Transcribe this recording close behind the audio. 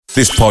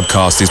This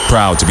podcast is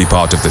proud to be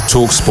part of the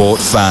TalkSport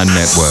Fan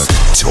Network.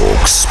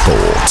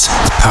 TalkSport.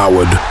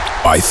 Powered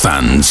by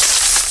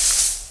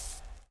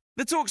fans.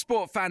 The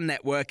TalkSport Fan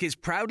Network is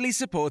proudly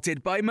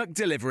supported by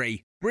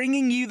McDelivery,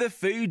 bringing you the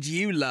food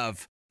you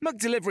love.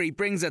 McDelivery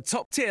brings a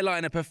top-tier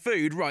lineup of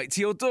food right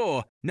to your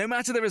door. No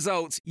matter the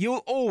result,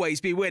 you'll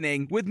always be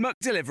winning with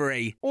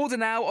McDelivery. Order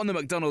now on the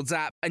McDonald's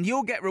app and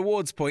you'll get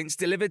rewards points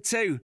delivered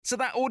too. So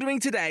that ordering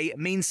today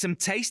means some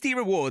tasty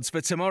rewards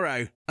for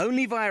tomorrow.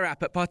 Only via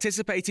app at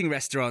participating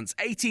restaurants.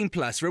 18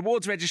 plus.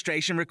 Rewards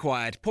registration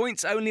required.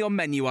 Points only on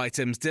menu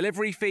items.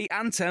 Delivery fee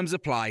and terms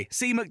apply.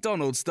 See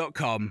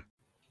mcdonalds.com.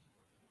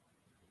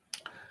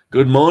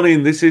 Good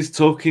morning, this is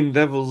Talking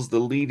Devils, the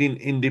leading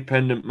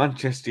independent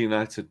Manchester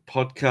United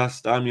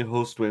podcast. I'm your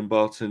host, Wayne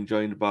Barton,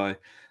 joined by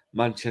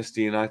Manchester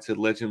United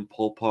legend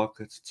Paul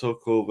Parker to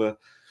talk over,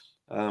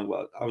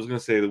 well, I was going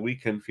to say the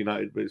weekend for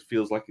United, but it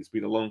feels like it's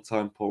been a long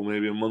time, Paul,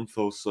 maybe a month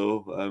or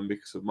so,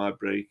 because of my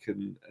break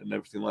and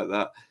everything like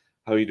that.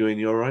 How are you doing?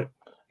 You all right?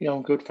 Yeah,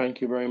 I'm good.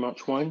 Thank you very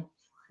much, Wayne.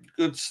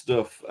 Good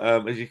stuff.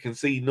 As you can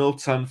see, no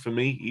tan for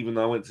me, even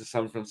though I went to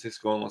San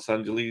Francisco and Los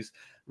Angeles.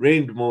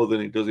 Rained more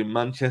than it does in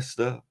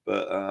Manchester,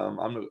 but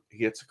I'm not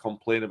here to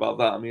complain about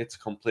that. I'm here to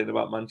complain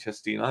about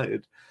Manchester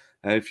United.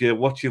 If you're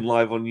watching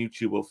live on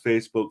YouTube or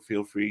Facebook,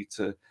 feel free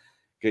to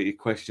get your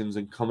questions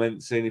and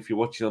comments in. If you're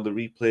watching on the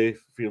replay,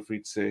 feel free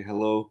to say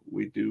hello.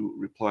 We do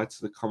reply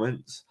to the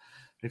comments.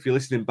 If you're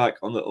listening back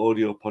on the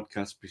audio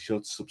podcast, be sure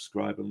to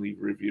subscribe and leave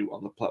a review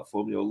on the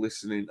platform you're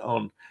listening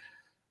on.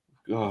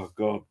 Oh,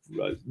 God.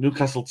 Right.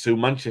 Newcastle 2,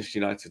 Manchester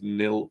United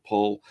 0,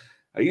 Paul.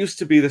 It used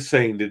to be the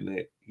saying, didn't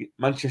it?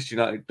 Manchester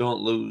United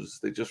don't lose,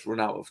 they just run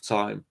out of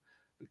time.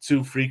 But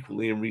too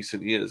frequently in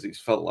recent years, it's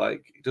felt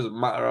like it doesn't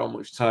matter how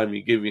much time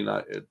you give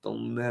United, they'll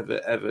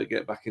never, ever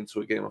get back into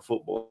a game of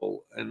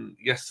football. And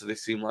yesterday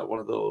seemed like one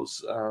of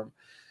those.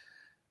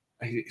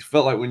 It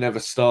felt like we never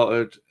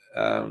started.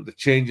 The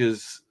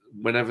changes,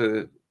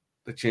 whenever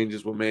the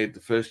changes were made, the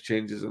first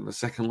changes and the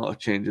second lot of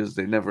changes,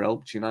 they never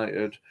helped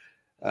United.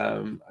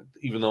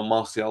 Even though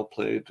Martial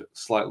played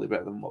slightly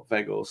better than what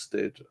Vegas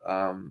did.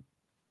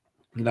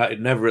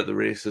 United never at the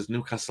races.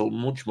 Newcastle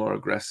much more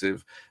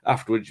aggressive.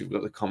 Afterwards, you've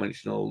got the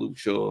comments, Luke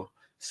Shaw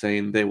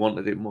saying they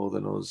wanted it more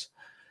than us.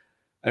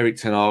 Eric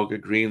Ten Hag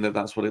agreeing that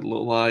that's what it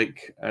looked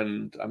like.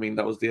 And, I mean,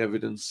 that was the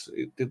evidence.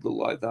 It did look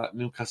like that.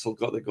 Newcastle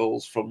got the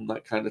goals from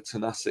that kind of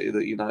tenacity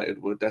that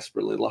United were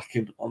desperately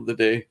lacking on the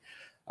day.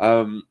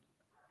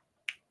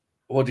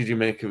 What did you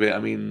make of it? I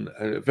mean,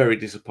 a very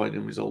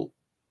disappointing result.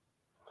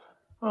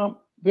 To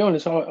be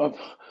honest,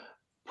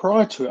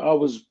 prior to it, I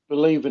was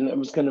believing there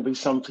was going to be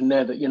something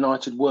there that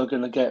United were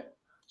going to get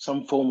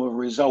some form of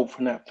result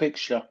from that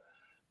fixture.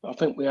 But I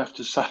think we have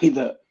to say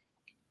that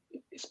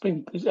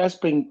it has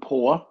been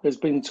poor. There's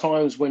been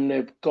times when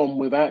they've gone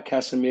without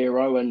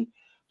Casemiro and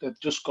they've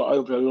just got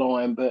over the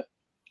line. But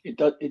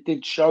it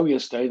did show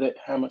yesterday that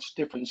how much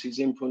difference his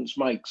influence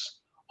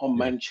makes on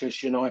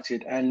Manchester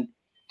United, and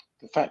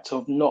the fact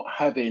of not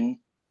having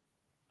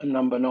a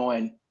number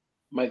 9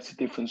 makes a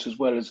difference as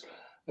well as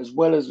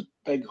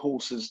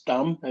Weghorst has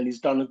done, and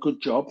he's done a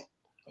good job.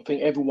 I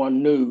think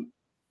everyone knew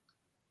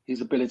his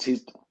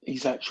abilities,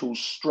 his actual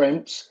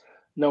strengths.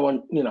 No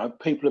one,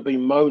 people have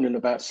been moaning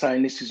about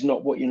saying this is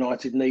not what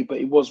United need, but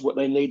it was what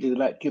they needed at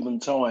that given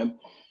time.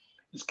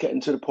 It's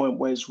getting to the point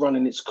where it's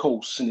running its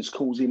course and it's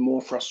causing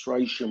more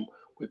frustration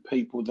with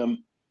people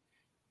than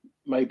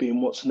maybe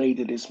in what's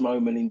needed this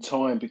moment in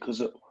time, because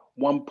at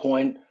one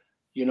point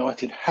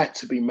United had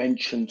to be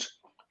mentioned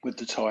with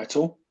the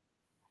title.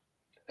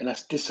 And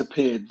that's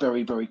disappeared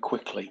very, very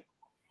quickly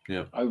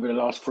over the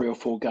last 3 or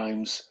 4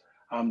 games.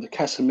 The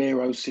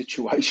Casemiro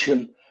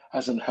situation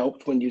hasn't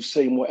helped. When you've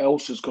seen what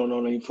else has gone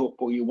on in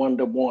football, you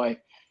wonder why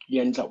he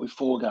ends up with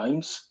 4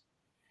 games.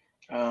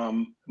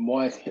 And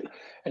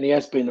he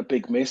has been a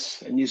big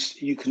miss. And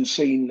you can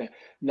see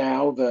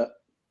now that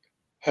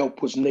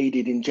help was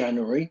needed in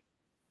January,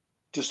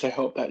 just to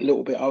help that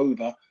little bit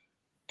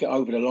get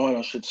over the line,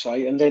 I should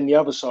say. And then the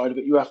other side of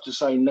it, you have to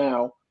say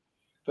now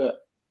that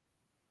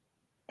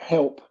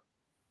help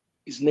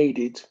is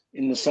needed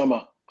in the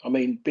summer. I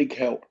mean, big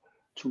help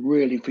for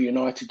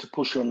United to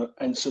push on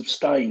and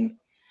sustain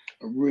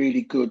a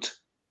really good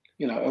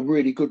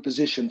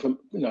position for,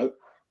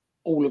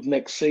 all of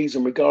next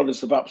season,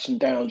 regardless of ups and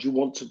downs. You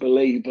want to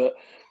believe that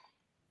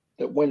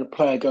when a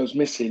player goes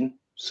missing,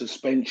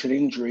 suspension,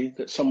 injury,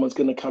 that someone's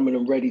going to come in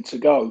and ready to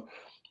go.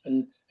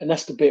 And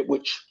that's the bit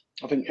which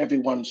I think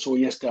everyone saw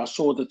yesterday. I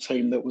saw the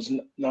team that was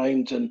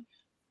named, and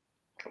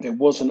there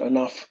wasn't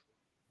enough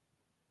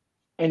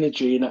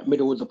energy in that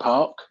middle of the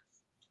park.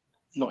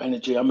 Not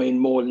energy, I mean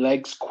more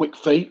legs, quick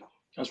feet.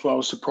 That's why I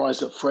was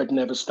surprised that Fred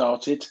never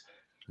started.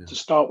 Yeah. To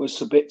start with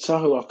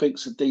Sabitzer, who I think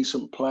is a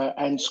decent player,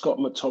 and Scott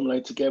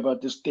McTominay together,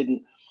 it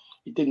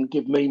didn't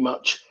give me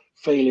much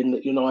feeling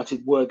that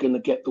United were going to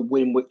get the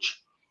win, which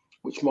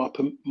my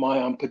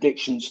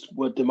predictions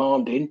were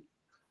demanding.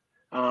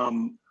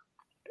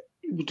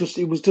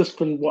 It was just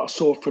from what I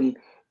saw from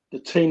the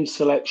team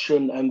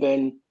selection and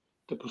then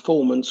the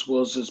performance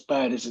was as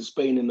bad as it's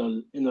been in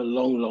a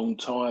long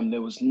time.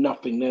 There was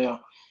nothing there.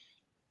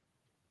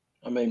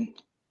 I mean,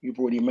 you've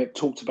already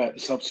talked about the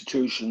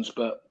substitutions,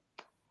 but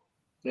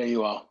there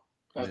you are.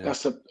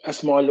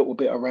 That's my little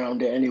bit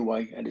around it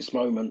anyway at this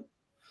moment.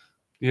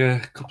 Yeah,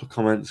 a couple of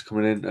comments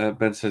coming in.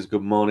 Ben says,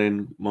 "Good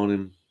morning,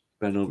 morning,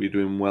 Ben. Hope you're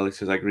doing well." He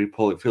says, "I agree,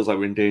 Paul. It feels like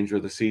we're in danger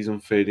of the season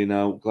fading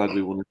out. Glad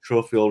we won a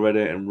trophy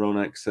already." And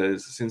Ronak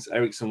says, "Since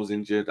Ericsson was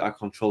injured, our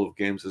control of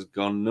games has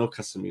gone. No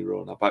Casemiro,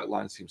 and our back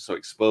line seems so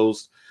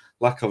exposed.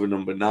 Lack of a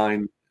number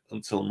 9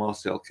 until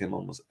Martial came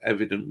on was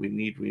evident. We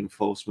need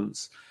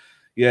reinforcements."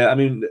 Yeah, I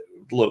mean,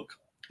 look,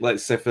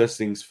 let's say first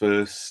things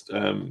first.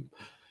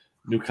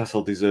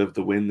 Newcastle deserved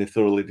the win. They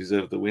thoroughly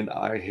deserved the win.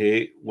 I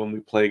hate when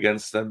we play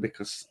against them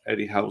because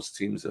Eddie Howe's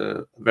teams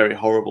are very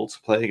horrible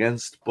to play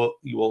against, but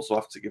you also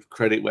have to give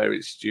credit where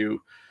it's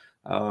due.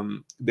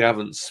 They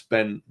haven't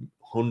spent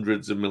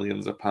hundreds of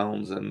millions of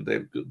pounds and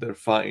they're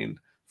fighting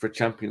for a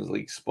Champions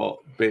League spot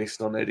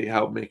based on Eddie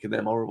Howe making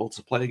them horrible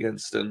to play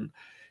against. And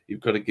you've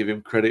got to give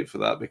him credit for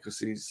that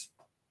because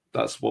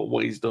that's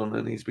what he's done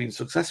and he's been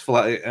successful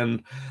at it.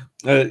 And,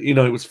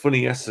 it was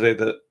funny yesterday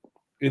that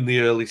in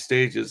the early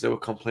stages, they were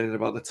complaining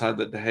about the time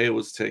that De Gea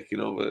was taking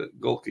over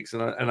goal kicks,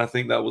 and I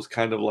think that was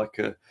kind of like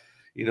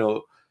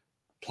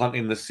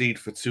planting the seed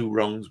for 2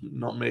 wrongs,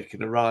 not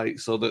making a right,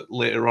 so that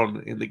later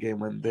on in the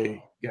game when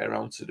they get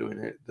around to doing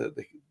it, that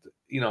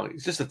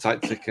it's just a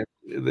tactic.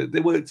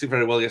 They worked it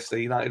very well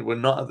yesterday. United were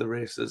not at the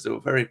races; they were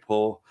very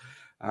poor,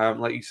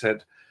 like you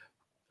said,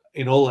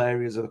 in all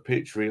areas of the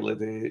pitch. Really,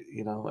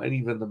 and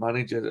even the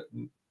manager.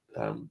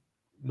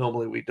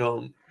 Normally, we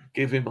don't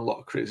give him a lot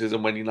of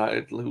criticism when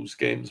United lose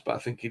games, but I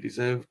think he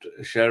deserved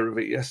a share of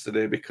it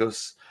yesterday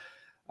because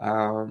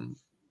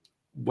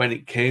when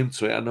it came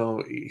to it, I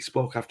know he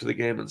spoke after the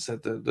game and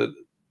said that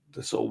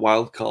the sort of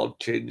wild card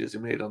changes he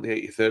made on the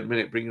 83rd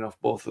minute, bringing off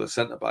both of the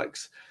centre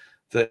backs,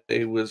 that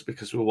it was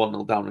because we were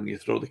 1-0 down and you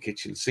throw the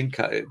kitchen sink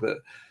at it. But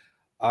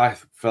I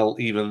felt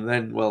even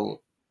then,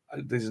 well,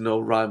 there's no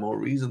rhyme or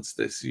reason to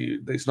this.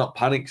 It's not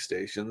panic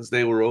stations.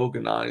 They were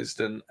organised,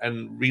 and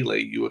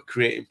really, you were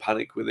creating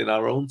panic within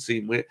our own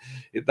team.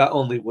 That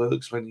only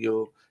works when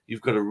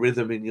you've got a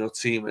rhythm in your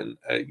team and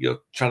you're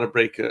trying to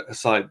break a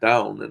side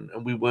down.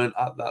 And we weren't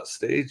at that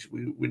stage.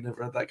 We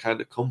never had that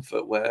kind of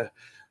comfort where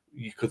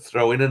you could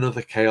throw in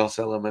another chaos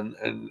element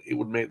and it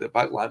would make the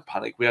backline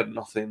panic. We had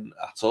nothing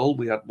at all.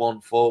 We had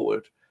one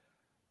forward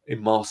in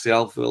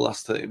Martial for the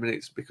last 30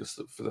 minutes because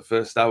for the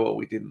first hour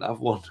we didn't have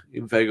one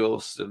in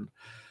Vegas. And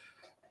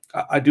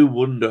I do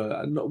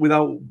wonder,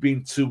 without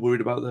being too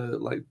worried about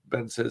like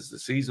Ben says, the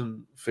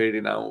season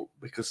fading out,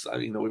 because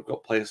we've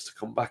got players to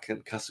come back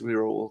and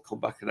Casemiro will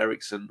come back and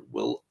Ericsson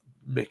will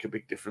make a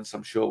big difference,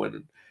 I'm sure,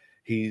 when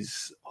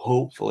he's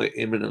hopefully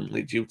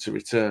imminently due to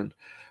return.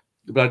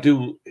 But I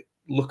do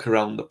look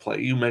around the play.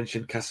 You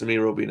mentioned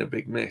Casemiro being a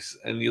big miss,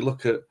 and you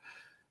look at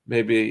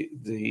maybe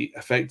the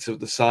effect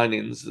of the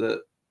signings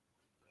that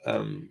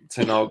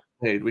Ten Hag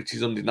made, which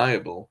is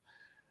undeniable.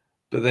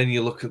 But then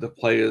you look at the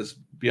players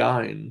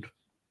behind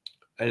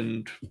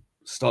and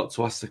start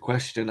to ask the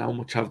question, how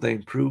much have they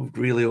improved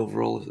really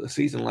overall the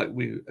season? Like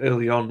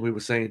early on, we were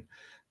saying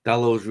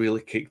Dallow's really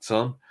kicked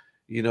on.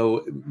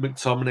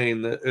 McTominay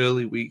in the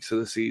early weeks of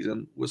the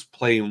season was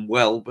playing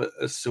well, but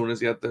as soon as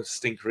he had the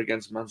stinker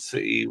against Man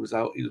City, he was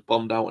out. He was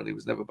bombed out and he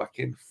was never back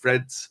in.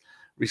 Fred's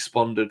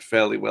responded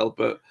fairly well,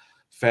 but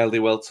fairly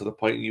well to the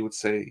point you would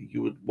say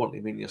you would want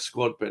him in your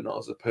squad, but not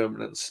as a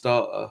permanent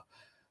starter.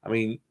 I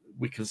mean,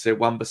 we can say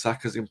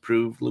Wan-Bissaka's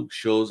improved, Luke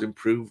Shaw's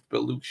improved,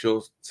 but Luke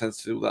Shaw tends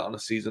to do that on a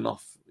season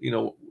off.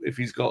 If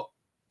he's got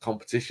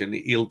competition,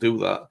 he'll do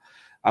that.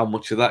 How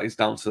much of that is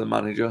down to the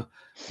manager?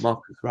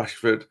 Marcus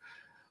Rashford,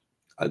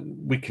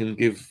 we can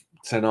give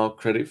Ten Hag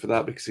credit for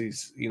that because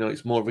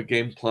it's more of a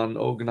game plan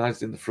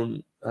organised in the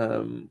front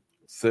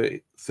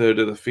third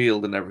of the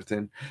field and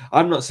everything.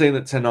 I'm not saying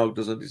that Ten Hag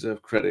doesn't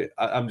deserve credit.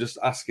 I'm just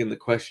asking the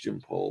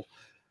question, Paul,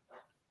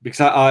 because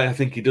I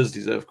think he does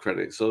deserve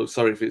credit. So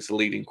sorry if it's a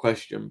leading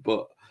question,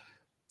 but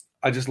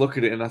I just look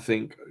at it and I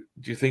think,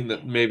 do you think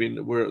that maybe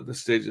we're at the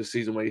stage of the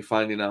season where you're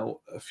finding out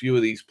a few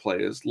of these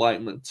players,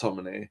 like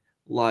McTominay,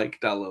 like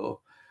Dalot,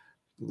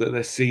 that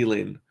their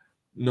ceiling,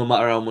 no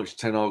matter how much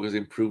Ten Hag has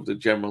improved the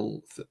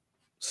general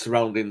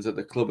surroundings at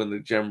the club and the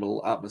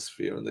general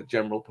atmosphere and the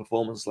general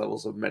performance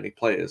levels of many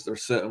players, there are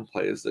certain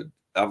players that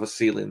have a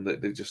ceiling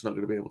that they're just not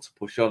going to be able to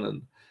push on.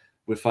 And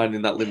we're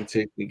finding that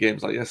limitation in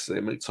games like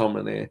yesterday.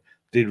 McTominay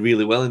did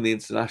really well in the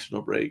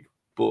international break,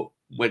 but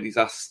when he's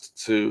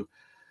asked to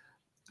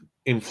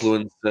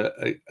influence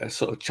a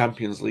sort of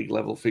Champions League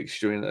level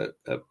fixture in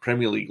a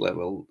Premier League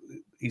level,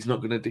 he's not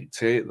going to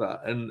dictate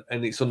that. And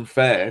it's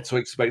unfair to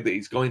expect that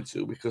he's going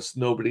to, because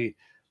nobody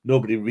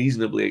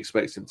reasonably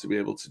expects him to be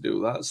able to do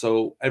that.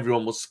 So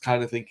everyone was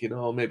kind of thinking,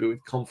 oh, maybe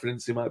with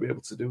confidence he might be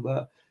able to do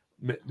that.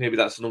 Maybe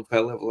that's an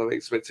unfair level of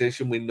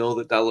expectation. We know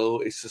that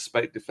Dalot is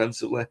suspect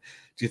defensively.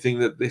 Do you think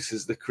that this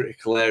is the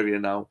critical area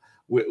now?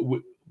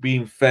 We're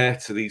being fair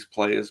to these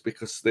players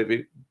because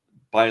they've,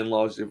 by and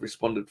large, they've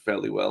responded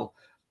fairly well,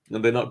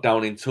 and they're not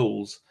down in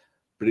tools.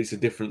 but it's a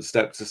different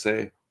step to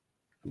say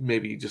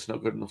maybe you're just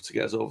not good enough to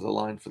get us over the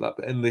line for that.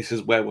 And this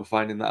is where we're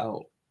finding that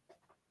out.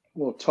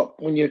 Well,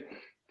 when you're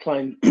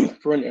playing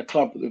for a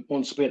club that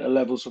wants to be at the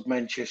levels of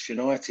Manchester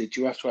United,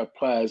 you have to have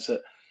players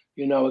that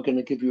you know are going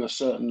to give you a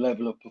certain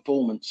level of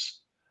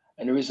performance,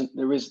 and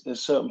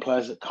there's certain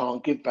players that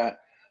can't give that.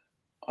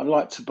 I'd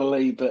like to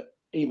believe that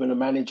even a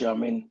manager, I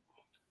mean,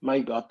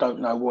 maybe I don't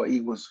know what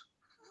he was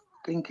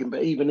thinking,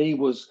 but even he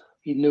knows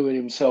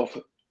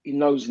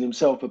in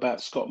himself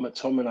about Scott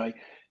McTominay.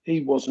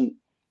 He wasn't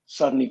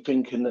suddenly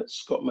thinking that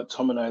Scott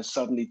McTominay has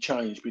suddenly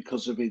changed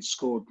because of he'd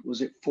scored,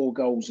 was it 4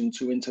 goals in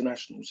 2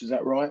 internationals? Is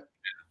that right?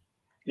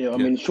 Yeah, I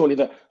mean, surely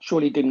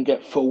he didn't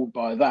get fooled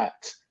by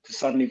that to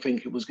suddenly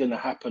think it was going to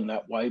happen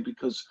that way,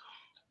 because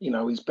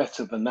he's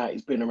better than that.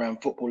 He's been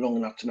around football long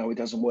enough to know it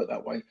doesn't work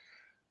that way.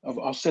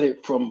 I've said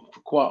it for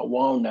quite a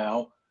while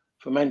now.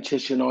 For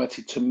Manchester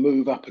United to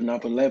move up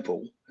another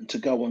level and to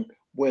go on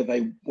where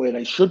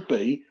they should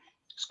be,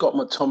 Scott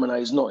McTominay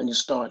is not in your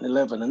starting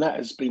 11, and that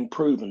has been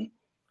proven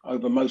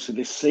over most of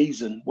this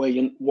season.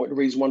 One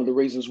of the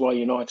reasons why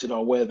United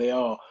are where they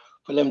are,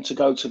 for them to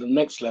go to the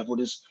next level,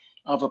 there's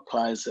other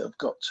players that have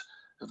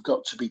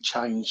got to be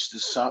changed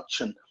as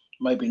such, and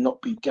maybe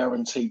not be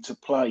guaranteed to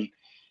play.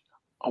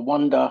 I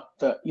wonder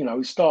that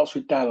he starts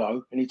with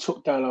Dalot, and he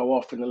took Dalot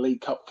off in the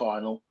League Cup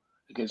final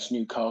against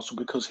Newcastle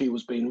because he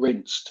was being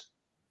rinsed.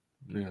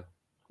 Yeah.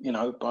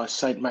 By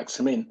Saint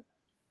Maximin.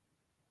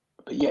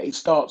 But yet he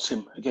starts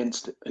him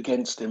against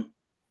him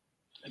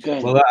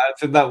again. Well, I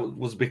think that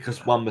was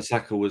because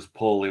Wan-Bissaka was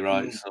poorly,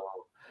 right? So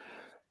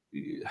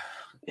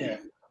yeah,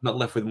 not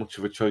left with much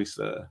of a choice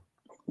there.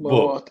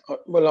 Well,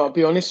 I'll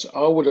be honest.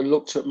 I would have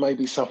looked at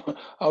maybe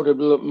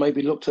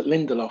looked at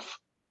Lindelof.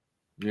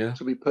 Yeah.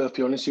 To be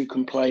perfectly honest, who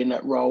can play in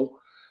that role,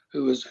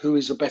 who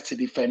is a better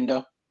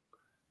defender.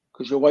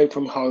 Because you're away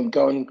from home,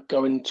 going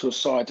to a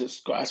side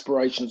that's got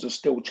aspirations of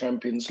still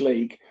Champions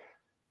League.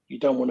 You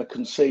don't want to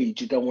concede.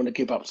 You don't want to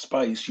give up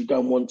space. You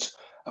don't want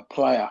a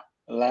player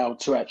allowed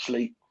to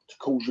actually to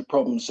cause you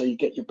problems. So you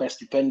get your best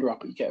defender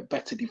up, you get a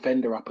better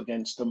defender up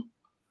against them.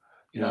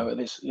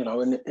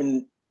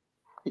 And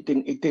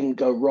it didn't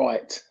go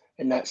right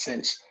in that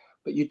sense.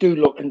 But you do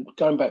look, and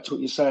going back to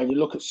what you're saying, you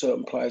look at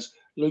certain players.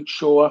 Luke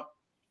Shaw,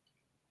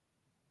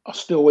 I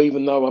still,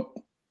 even though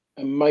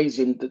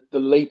amazing that the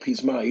leap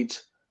he's made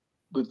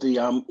with he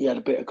had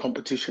a bit of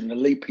competition. The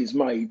leap he's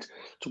made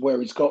to where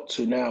he's got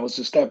to now has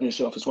established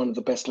himself as one of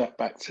the best left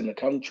backs in the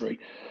country.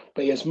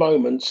 But he has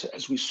moments,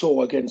 as we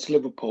saw against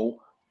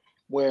Liverpool,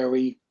 where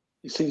he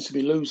seems to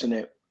be losing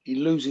it. He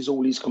loses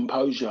all his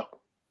composure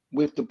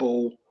with the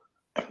ball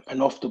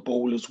and off the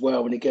ball as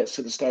well. And he gets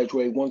to the stage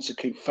where he wants to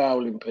keep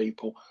fouling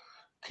people,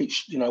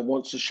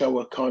 wants to show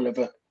a kind of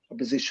a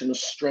position of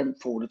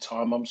strength all the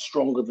time. I'm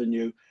stronger than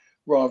you,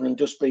 rather than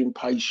just being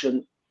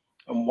patient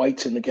and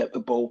waiting to get the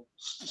ball.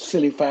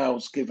 Silly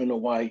fouls given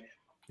away.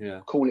 Yeah.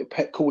 Call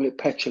it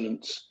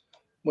petulance.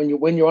 When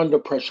you're under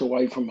pressure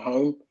away from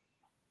home,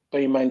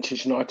 being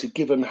Manchester United,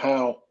 given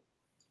how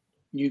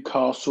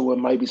Newcastle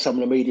and maybe some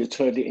of the media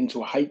turned it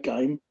into a hate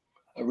game,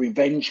 a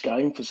revenge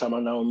game for some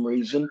unknown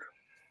reason,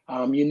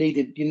 you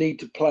need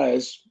the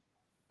players,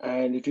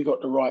 and if you've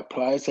got the right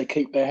players, they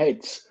keep their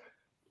heads.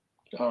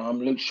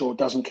 Luke Shaw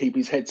doesn't keep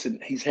his head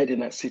in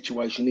that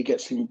situation. He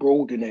gets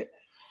embroiled in it.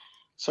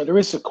 So there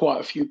is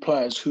quite a few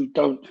players who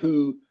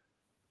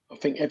I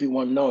think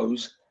everyone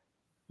knows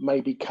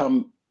maybe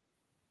come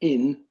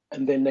in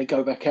and then they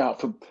go back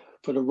out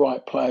for the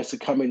right players to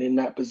come in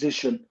that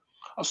position.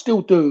 I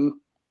still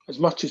do, as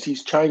much as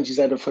he's changed, he's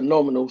had a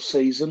phenomenal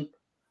season.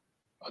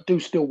 I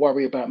do still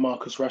worry about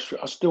Marcus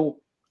Rashford. I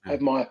still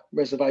have my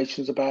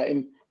reservations about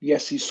him.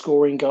 Yes, he's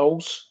scoring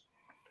goals,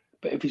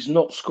 but if he's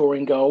not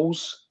scoring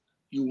goals,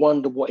 you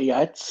wonder what he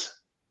adds.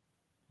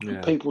 Yeah.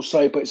 People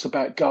say, but it's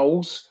about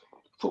goals.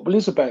 Football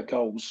is about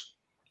goals.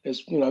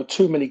 There's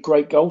too many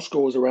great goal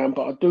scorers around,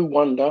 but I do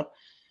wonder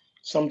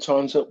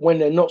sometimes that when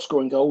they're not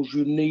scoring goals,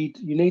 you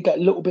need that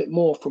little bit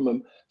more from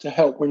them to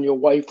help when you're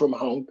away from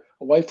home.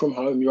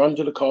 You're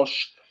under the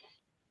cosh.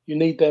 You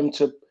need them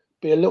to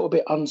be a little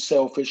bit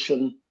unselfish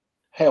and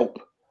help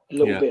a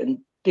little bit and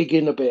dig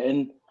in a bit.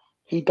 And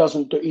he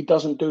doesn't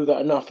do that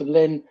enough. And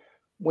then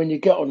when you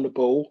get on the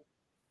ball,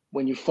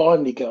 when you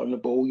finally get on the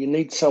ball, you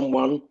need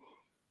someone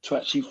to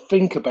actually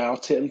think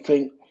about it and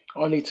think,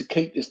 I need to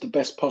keep this the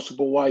best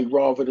possible way,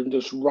 rather than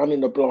just run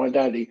in a blind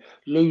alley,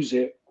 lose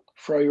it,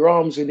 throw your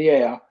arms in the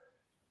air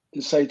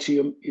and say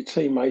to your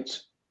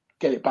teammates,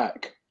 get it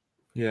back.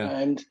 Yeah.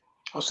 And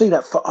I see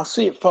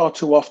it far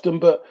too often,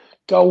 but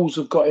goals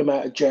have got him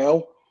out of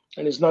jail,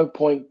 and there's no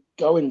point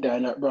going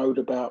down that road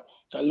about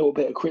that little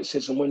bit of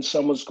criticism when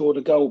someone scored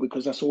a goal,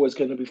 because that's always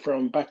going to be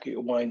thrown back at you,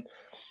 Wayne.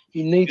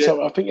 You need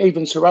something. I think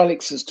even Sir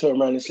Alex has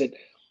turned around and said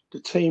the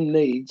team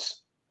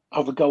needs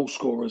other goal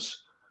scorers.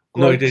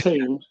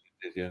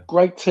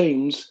 Great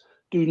teams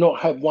do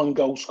not have one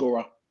goal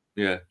scorer.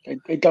 Yeah.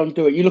 They don't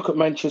do it. You look at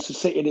Manchester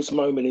City at this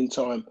moment in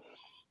time.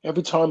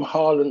 Every time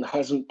Haaland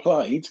hasn't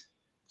played,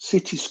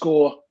 City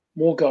score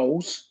more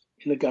goals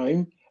in the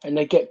game, and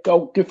they get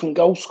different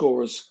goal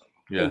scorers.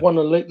 Yeah.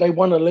 They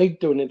won a league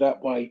doing it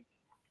that way.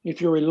 If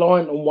you're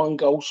reliant on one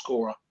goal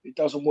scorer, it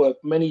doesn't work.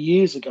 Many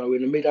years ago,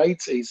 in the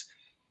mid-80s,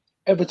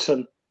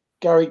 Everton,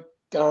 Gary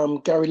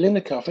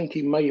Lineker, I think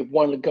he may have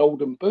won a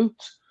Golden Boot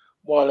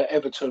while at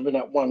Everton in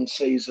that one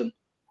season.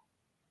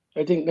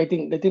 They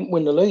didn't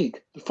win the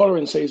league. The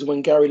following season,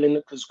 when Gary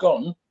Lineker's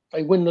gone,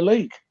 they win the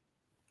league.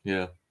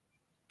 Yeah.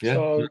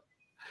 So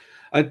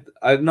I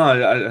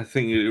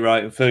think you're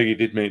right. And Fergie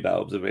did make that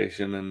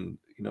observation, and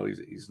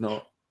he's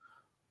not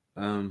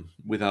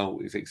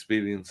without his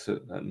experience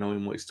at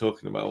knowing what he's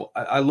talking about.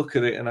 I look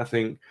at it and I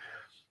think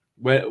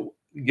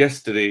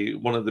yesterday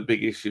one of the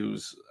big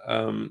issues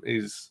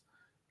is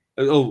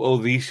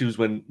the issues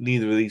when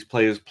neither of these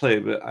players play.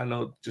 But I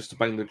know, just to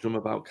bang the drum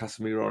about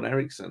Casemiro and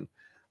Eriksen,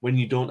 when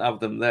you don't have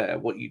them there,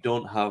 what you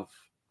don't have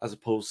as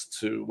opposed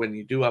to when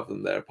you do have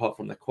them there, apart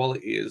from their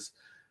quality, is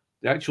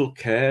the actual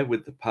care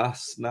with the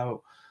pass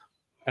now.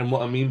 And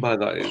what I mean by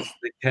that is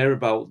they care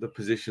about the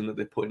position that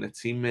they put in a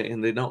teammate,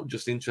 and they're not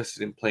just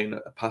interested in playing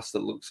a pass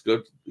that looks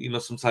good.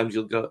 Sometimes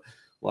you'll go,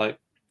 like,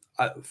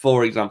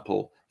 for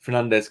example,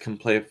 Fernandes can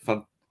play.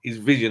 His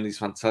vision is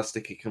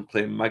fantastic. He can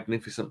play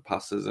magnificent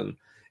passes, and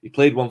he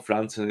played one for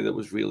Anthony that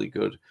was really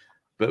good.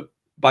 But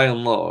by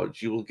and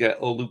large, you will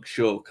get, Luke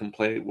Shaw can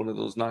play one of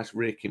those nice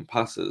raking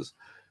passes,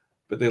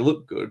 but they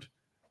look good.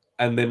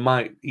 And they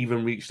might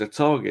even reach the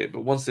target,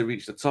 but once they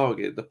reach the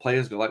target, the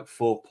players got like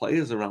 4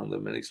 players around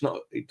them, and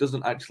it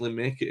doesn't actually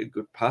make it a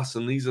good pass.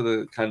 And these are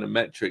the kind of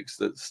metrics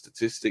that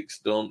statistics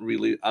don't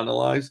really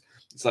analyze.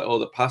 It's like,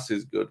 the pass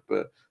is good,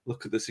 but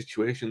look at the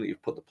situation that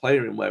you've put the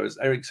player in. Whereas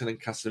Eriksen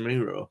and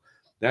Casemiro,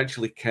 they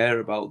actually care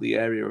about the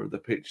area of the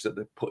pitch that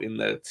they put in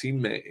their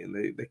teammate in.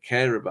 They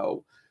care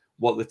about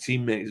what the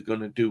teammate is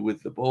going to do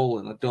with the ball,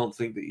 and I don't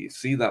think that you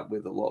see that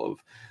with a lot of.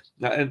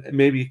 And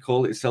maybe you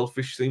call it a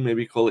selfish thing,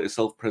 maybe you call it a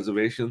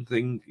self-preservation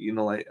thing.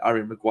 Like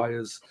Harry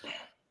Maguire's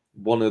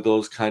one of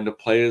those kind of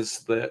players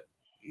that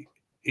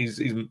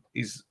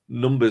his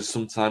numbers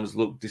sometimes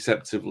look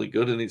deceptively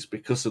good, and it's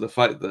because of the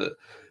fact that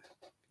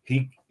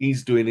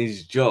he's doing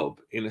his job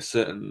in a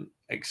certain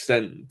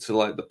extent to,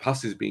 like, the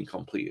passes being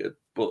completed,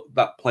 but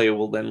that player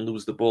will then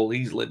lose the ball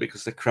easily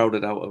because they're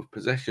crowded out of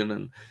possession.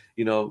 And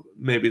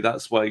maybe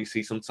that's why you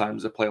see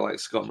sometimes a player like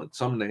Scott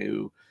McTominay,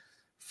 who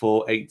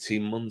for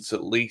 18 months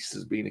at least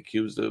has been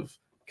accused of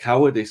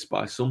cowardice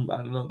by some. I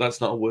don't know,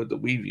 that's not a word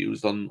that we've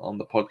used on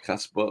the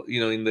podcast, but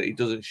in that he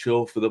doesn't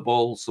show for the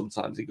ball.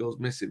 Sometimes he goes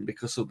missing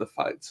because of the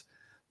fact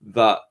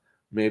that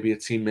maybe a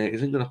teammate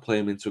isn't going to play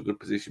him into a good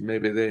position.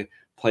 Maybe they're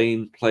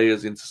playing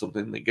players into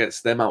something that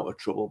gets them out of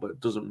trouble, but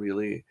it doesn't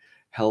really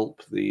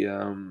help the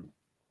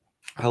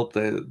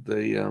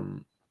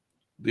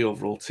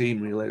overall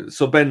team, really.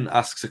 So Ben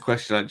asks a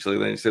question, actually.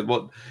 Then he said,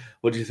 "What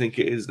do you think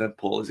it is then,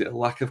 Paul? Is it a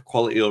lack of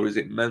quality or is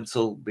it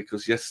mental?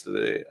 Because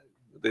yesterday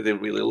they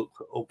didn't really look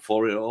up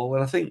for it at all."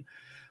 And I think,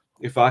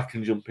 if I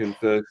can jump in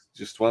first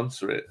just to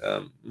answer it,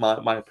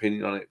 my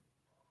opinion on it,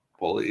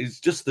 Paul,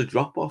 is just the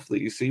drop off that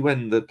you see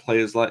when the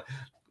players, like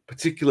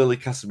particularly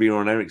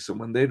Casemiro and Eriksen,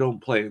 when they don't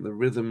play and the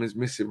rhythm is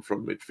missing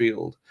from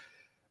midfield.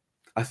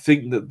 I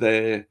think that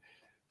the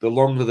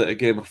longer that a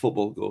game of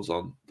football goes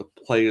on, the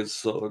players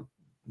sort of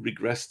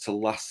regress to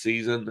last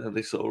season, and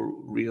they sort of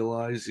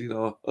realise,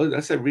 I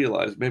say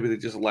realise, maybe they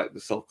just lack the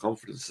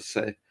self-confidence to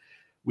say,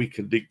 we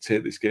can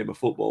dictate this game of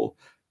football,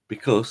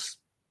 because,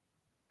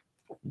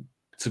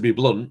 to be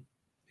blunt,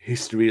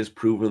 history has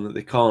proven that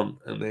they can't.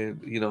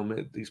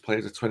 And these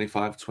players are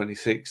 25,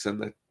 26,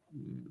 and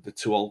they're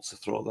too old to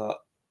throw that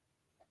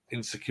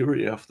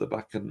insecurity off the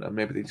back, and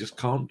maybe they just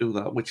can't do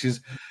that, which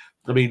is,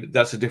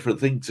 that's a different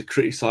thing to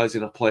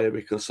criticising a player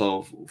because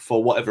of,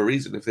 for whatever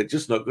reason, if they're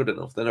just not good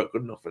enough, they're not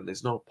good enough, and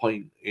there's no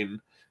point in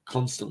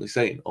constantly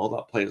saying,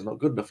 that player's not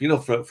good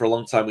enough. For a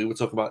long time we were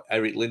talking about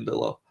Eric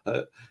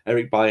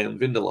Bailly and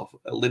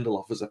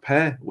Lindelof as a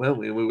pair, weren't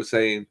we? And we were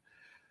saying,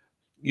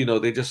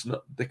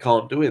 they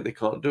can't do it,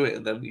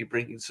 and then you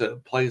bring in certain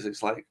players,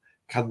 it's like,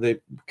 can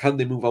they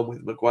move on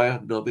with Maguire?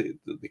 No, they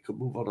could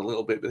move on a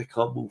little bit, but they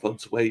can't move on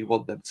to where you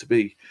want them to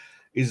be.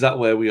 Is that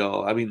where we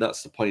are?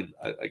 That's the point,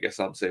 I guess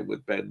I'm saying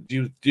with Ben.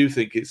 Do you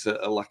think it's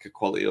a lack of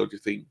quality, or do you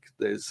think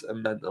there's a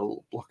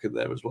mental block in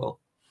there as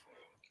well?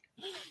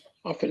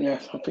 I think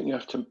you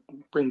have to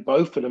bring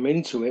both of them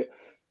into it.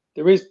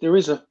 There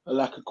is a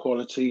lack of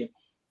quality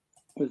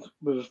with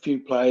a few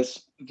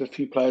players,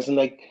 and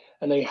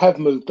they have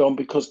moved on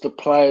because the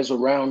players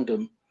around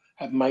them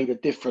have made a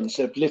difference.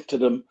 They've lifted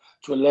them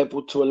to a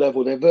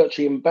level. They've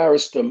virtually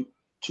embarrassed them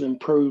to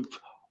improve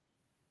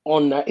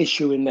on that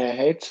issue in their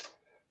heads,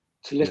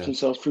 to lift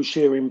themselves through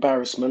sheer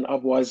embarrassment.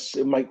 Otherwise,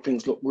 it make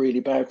things look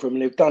really bad for them.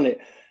 And they've done it.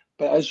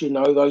 But as you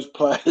know, those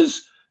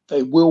players,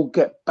 they will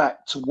get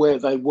back to where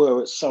they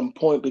were at some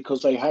point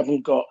because they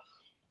haven't got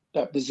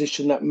that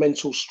position, that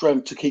mental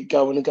strength to keep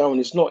going and going.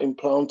 It's not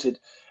implanted.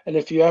 And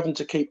if you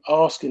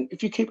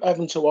keep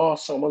having to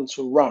ask someone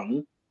to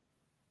run,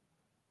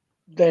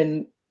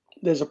 then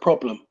there's a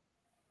problem.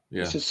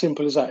 Yeah. It's as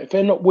simple as that. If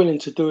they're not willing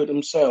to do it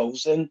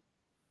themselves, then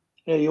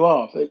there you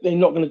are. They're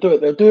not going to do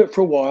it. They'll do it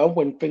for a while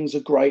when things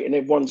are great and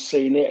everyone's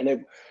seeing it.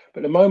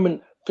 But the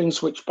moment things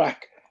switch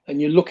back,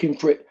 and you're looking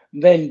for it,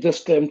 then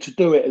just them to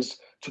do it as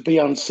to be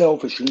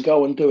unselfish and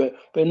go and do it.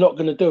 They're not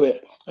going to do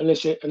it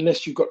unless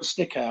you've got the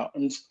stick out,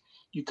 and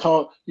you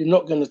can't. You're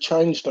not going to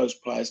change those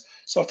players.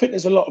 So I think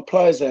there's a lot of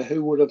players there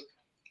who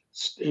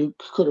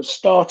could have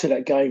started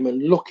that game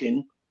and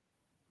looking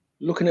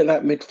at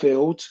that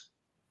midfield,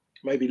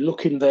 maybe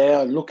looking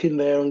there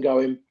and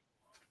going,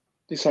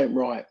 this ain't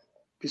right.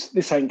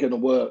 This ain't going to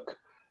work.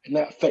 And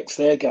that affects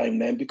their game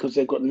then, because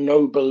they've got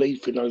no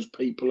belief in those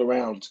people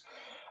around.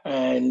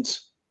 And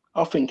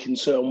I think in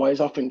certain ways,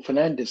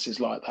 Fernandes is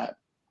like that.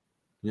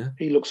 Yeah.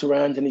 He looks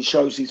around and he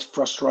shows his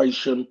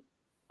frustration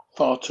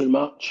far too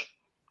much.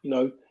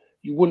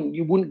 You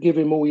wouldn't give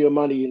him all your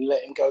money and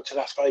let him go to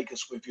Las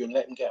Vegas with you and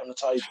let him get on the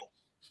table.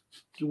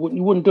 You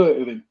wouldn't do it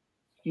with him.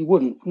 You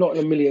wouldn't, not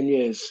in a million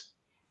years.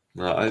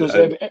 No, Because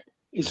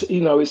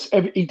he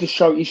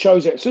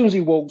shows it as soon as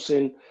he walks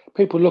in.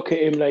 People look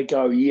at him, they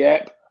go,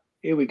 "Yep,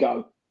 here we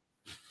go.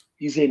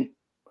 He's in."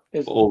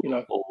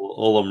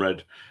 all on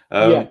red.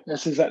 Yeah,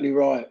 that's exactly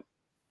right.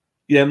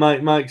 Yeah,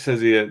 Mike says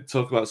here,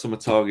 talk about summer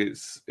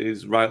targets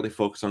is rightly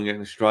focused on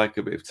getting a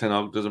striker, but if Ten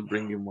Hag doesn't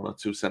bring in one or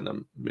two centre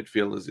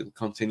midfielders, he'll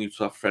continue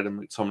to have Fred and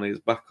McTominay as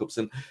backups.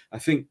 And I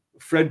think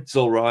Fred's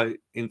all right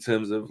in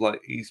terms of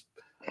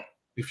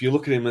if you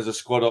look at him as a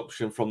squad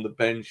option from the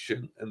bench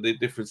and the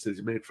differences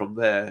he made from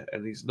there,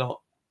 and he's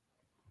not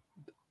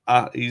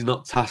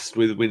tasked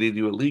with winning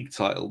you a league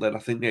title, then I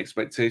think the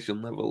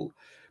expectation level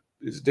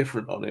is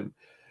different on him.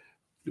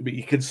 But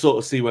you can sort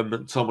of see when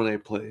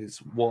McTominay plays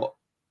what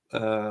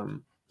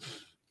Ten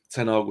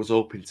Hag was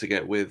hoping to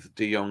get with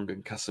De Jong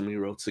and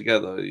Casemiro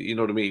together. You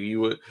know what I mean?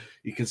 You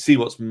can see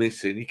what's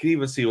missing. You can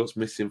even see what's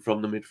missing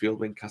from the midfield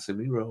when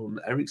Casemiro and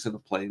Eriksen are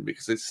playing,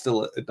 because there's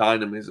still a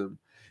dynamism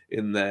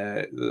in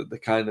there, the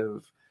kind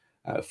of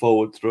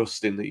forward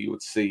thrusting that you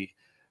would see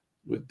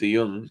with De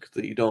Jong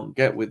that you don't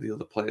get with the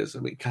other players. I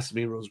mean,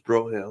 Casemiro's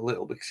brought it a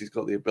little because he's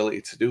got the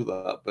ability to do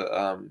that,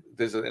 but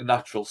there's a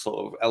natural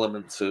sort of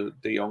element to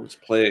De Jong's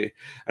play,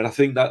 and I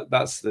think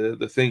that's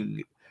the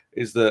thing,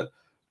 is that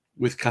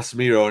with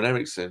Casemiro and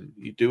Eriksen,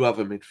 you do have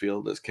a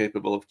midfield that's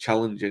capable of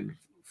challenging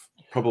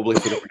probably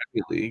for the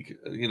Premier League,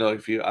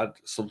 if you add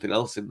something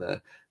else in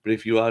there. But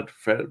if you add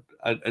Fred,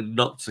 and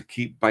not to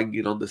keep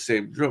banging on the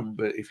same drum,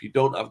 but if you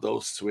don't have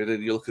those two in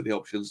and you look at the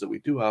options that we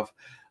do have,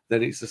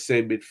 then it's the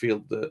same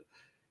midfield that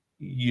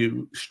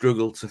you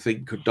struggle to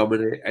think could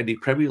dominate any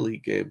Premier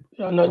League game.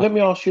 No, let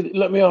me ask you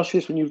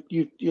this: when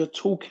you're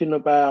talking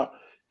about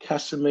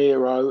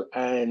Casemiro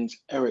and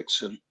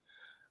Eriksen,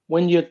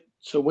 when you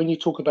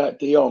talk about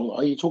De Jong,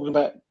 are you talking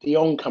about De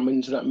Jong coming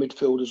into that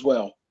midfield as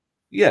well?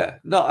 Yeah,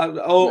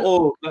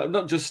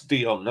 not just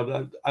De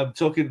Jong.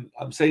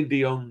 I'm saying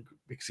De Jong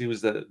because he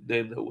was the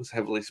name that was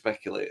heavily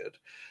speculated.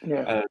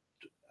 Yeah.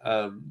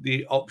 And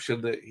the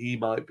option that he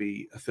might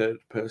be a third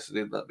person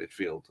in that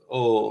midfield,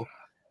 or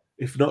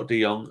if not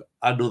De Jong,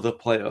 another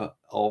player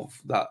of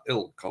that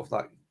ilk, of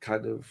that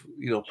kind of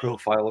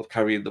profile of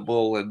carrying the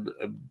ball and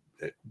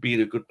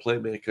being a good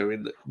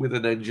playmaker with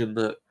an engine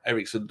that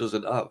Eriksen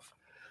doesn't have.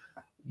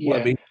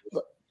 Yeah,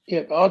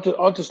 but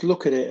I'll just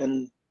look at it,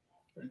 and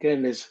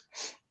again, there's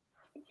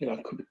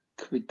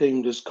could be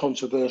deemed as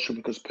controversial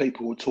because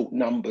people will talk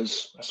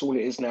numbers. That's all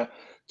it is now.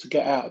 To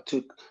get out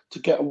to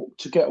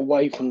get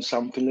away from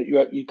something that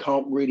you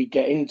can't really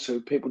get into,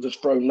 people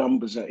just throw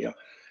numbers at you.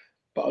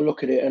 But I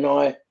look at it and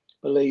I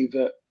believe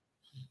that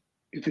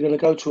if you're going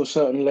to go to a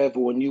certain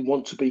level and you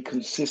want to be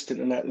consistent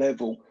in that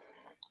level,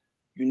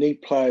 you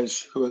need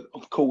players who are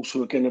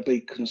going to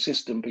be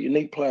consistent, but you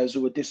need players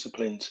who are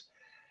disciplined.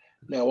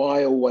 Now,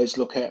 I always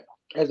look at,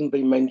 hasn't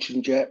been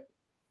mentioned yet,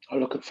 I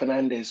look at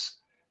Fernandes,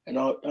 and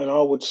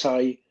I would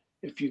say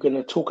if you're going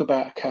to talk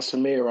about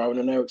Casemiro and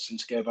an Eriksen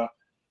together,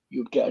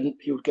 you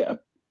would get a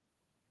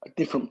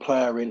different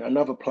player in,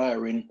 another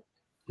player in,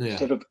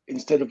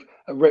 instead of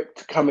a rep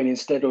to come in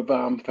instead of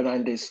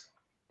Fernandes,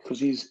 because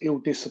he's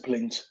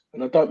ill-disciplined.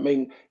 And I don't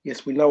mean,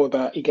 yes, we know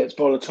about he gets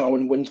volatile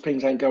and when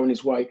things ain't going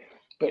his way,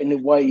 but in the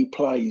way he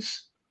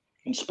plays,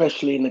 and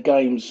especially in the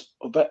games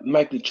of that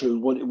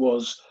magnitude, what it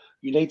was,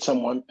 you need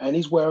someone, and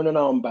he's wearing an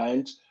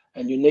armband,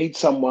 and you need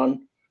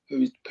someone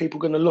who people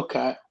are going to look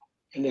at,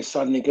 and they're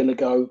suddenly going to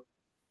go,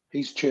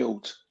 he's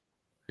chilled.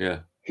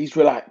 Yeah. He's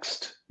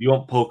relaxed. You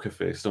want poker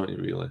face, don't you,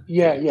 really?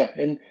 Yeah.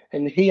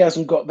 And he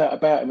hasn't got that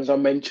about him, as I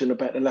mentioned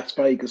about the Las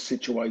Vegas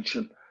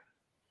situation.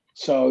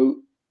 So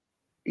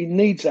he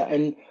needs that.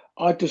 And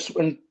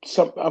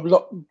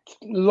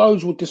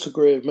loads will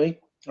disagree with me.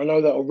 I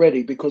know that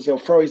already, because they'll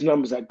throw his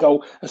numbers at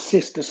goal,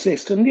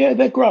 assist. And yeah,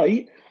 they're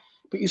great,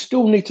 but you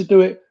still need to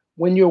do it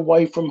when you're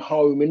away from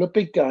home in a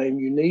big game.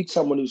 You need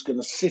someone who's going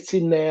to sit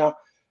in there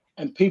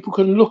and people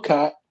can look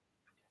at.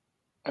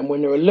 And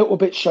when they're a little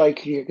bit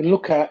shaky, you can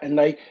look at, and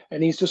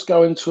he's just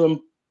going to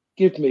them,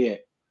 give me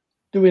it,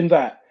 doing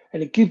that,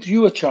 and it gives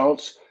you a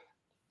chance.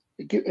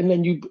 And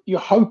then you're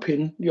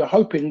hoping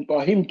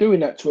by him doing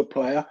that to a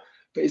player,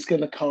 that he's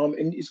going to calm.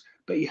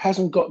 But he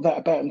hasn't got that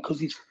about him because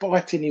he's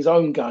fighting his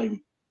own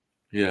game.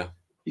 Yeah,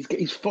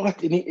 he's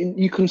fighting, and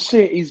you can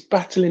see it. He's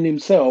battling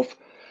himself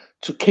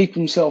to keep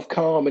himself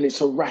calm, and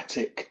it's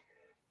erratic.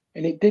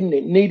 And it didn't.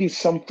 It needed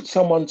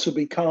someone to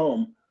be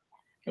calm.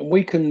 And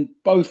we can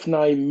both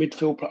name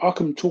midfield. I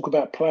can talk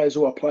about players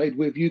who I played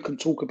with. You can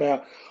talk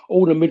about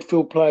all the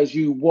midfield players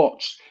you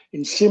watched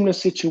in similar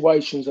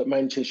situations at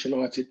Manchester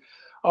United.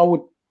 I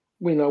would,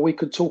 we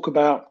could talk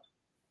about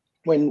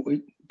when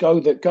we go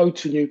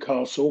to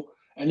Newcastle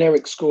and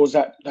Eric scores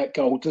that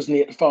goal, doesn't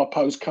he? At the far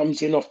post,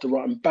 comes in off the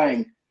right and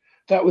bang.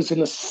 That was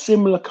in a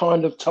similar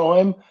kind of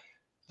time.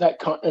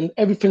 And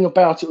everything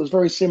about it was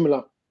very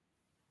similar.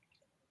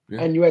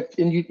 Yeah. And you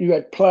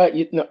had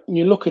play.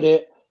 You look at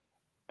it.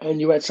 And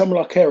you had someone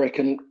like Eric,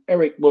 and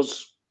Eric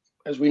was,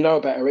 as we know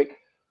about Eric,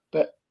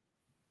 but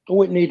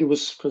all it needed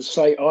was for,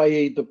 say,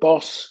 i.e. the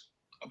boss,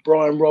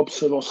 Brian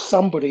Robson, or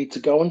somebody to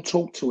go and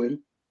talk to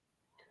him,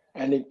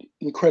 and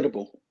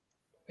incredible.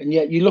 And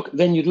yet you'd look at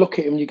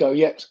him and you go,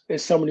 "Yep,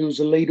 there's somebody who's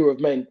a leader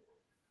of men."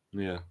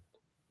 Yeah.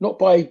 Not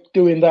by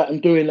doing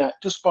that,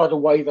 just by the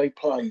way they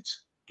played.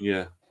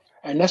 Yeah.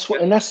 And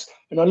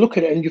I look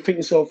at it and you think to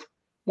yourself,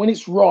 when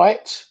it's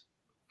right,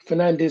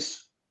 Fernandes,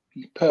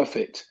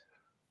 perfect.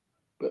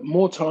 But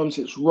more times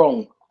it's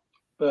wrong.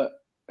 And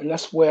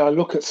that's where I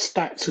look at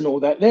stats and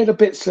all that. They're the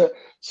bits that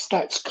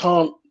stats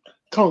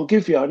can't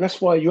give you. And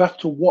that's why you have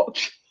to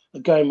watch a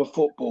game of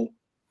football.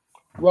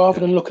 Rather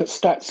than look at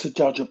stats to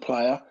judge a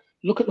player,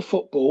 look at the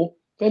football,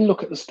 then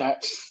look at the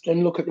stats,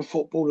 then look at the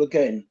football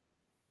again.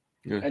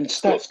 Yeah. And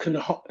stats can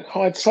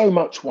hide so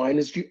much, Wayne,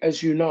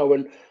 as you know.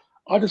 And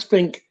I just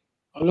think,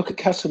 I look at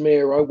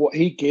Casemiro, what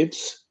he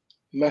gives,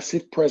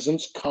 massive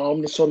presence,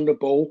 calmness on the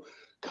ball,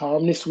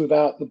 calmness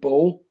without the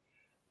ball.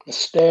 A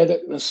stare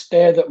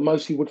that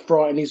mostly would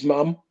frighten his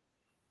mum.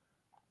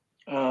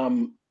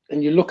 And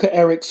you look at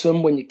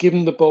Eriksen, when you give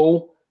him the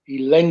ball, he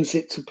lends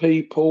it to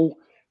people.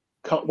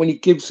 When he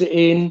gives it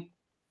in,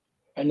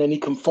 and then he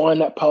can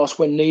find that pass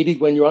when needed,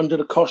 when you're under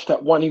the cosh,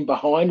 that one in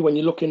behind, when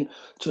you're looking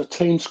to a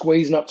team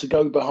squeezing up to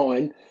go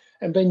behind.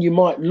 And then you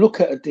might look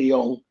at a De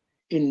Jong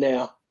in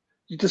there.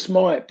 You just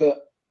might. But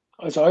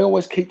as I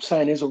always keep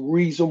saying, there's a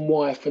reason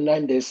why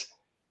Fernandes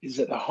is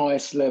at the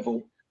highest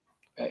level.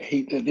 At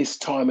this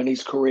time in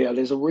his career,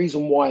 there's a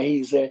reason why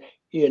he's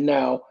here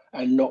now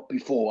and not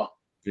before.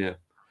 Yeah,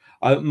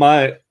 I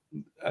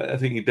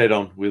think you're dead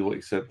on with what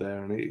you said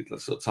there, and it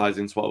sort of ties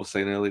into what I was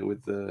saying earlier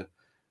with the,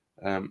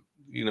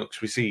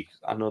 because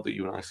I know that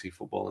you and I see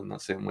football in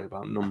that same way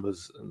about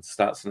numbers and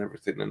stats and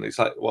everything, and it's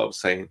like what I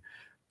was saying,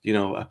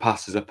 a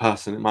pass is a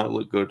pass, and it might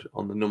look good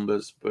on the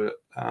numbers, but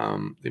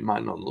it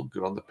might not look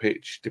good on the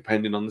pitch,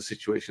 depending on the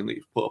situation that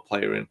you've put a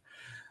player in.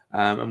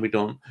 And we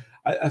don't.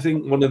 I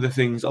think one of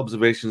the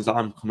observations that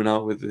I'm coming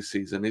out with this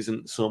season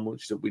isn't so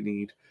much that we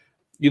need,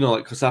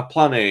 because our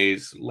plan A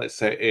is, let's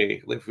say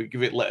A, if we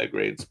give it letter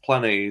grades,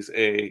 plan A is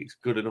A, it's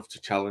good enough to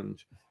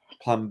challenge.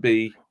 Plan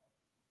B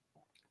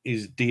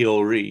is D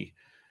or E.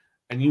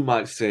 And you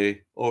might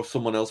say, or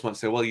someone else might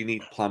say, well, you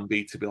need plan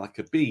B to be like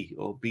a B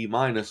or B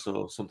minus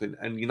or something.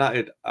 And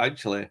United,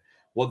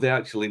 what they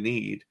actually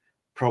need,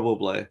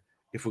 probably,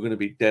 if we're going to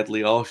be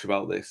deadly harsh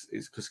about this,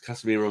 is because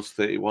Casemiro's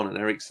 31 and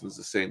Eriksen's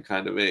the same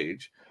kind of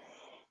age,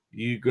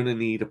 you're going to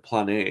need a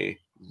plan A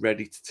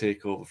ready to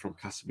take over from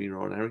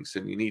Casemiro and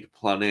Eriksen. You need a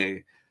plan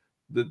A.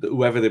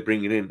 Whoever they're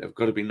bringing in have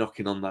got to be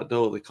knocking on that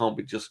door. They can't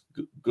be just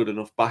good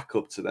enough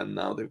backup to them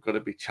now. They've got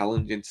to be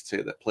challenging to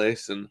take their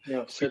place and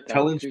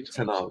challenge for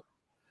 10 out.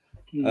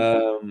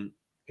 In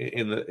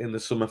the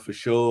summer for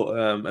sure.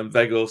 And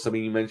Vegos,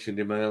 you mentioned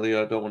him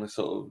earlier. I don't want to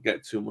sort of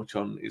get too much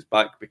on his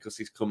back because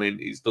he's come in,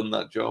 he's done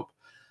that job.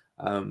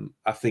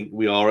 I think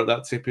we are at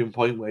that tipping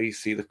point where you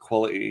see the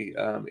quality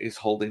is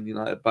holding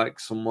United back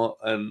somewhat,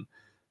 and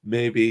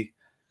maybe,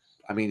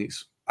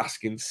 it's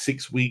asking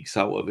 6 weeks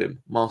out of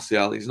him.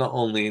 Martial, he's not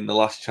only in the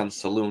last chance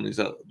saloon, he's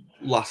at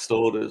last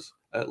orders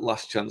at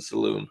last chance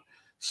saloon.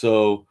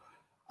 So,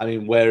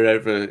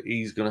 wherever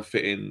he's going to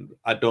fit in,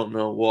 I don't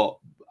know what.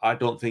 I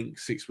don't think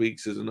 6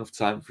 weeks is enough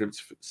time for him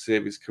to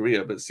save his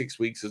career, but 6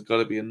 weeks has got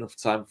to be enough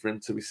time for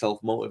him to be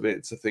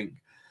self-motivated to think,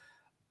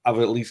 I've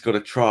at least got to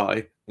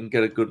try and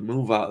get a good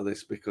move out of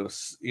this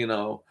because,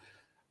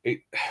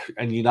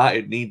 and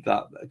United need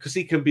that because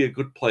he can be a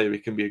good player, he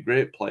can be a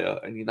great player,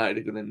 and United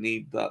are going to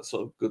need that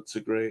sort of good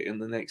to great in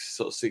the next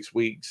sort of 6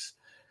 weeks.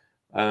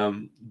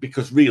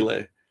 Because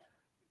really,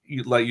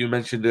 like you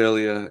mentioned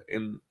earlier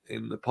in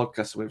the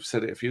podcast, and we've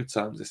said it a few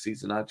times this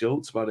season, I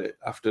joked about it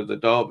after the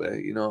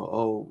derby,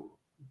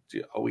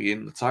 are we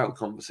in the title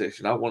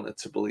conversation? I wanted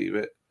to believe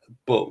it,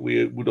 but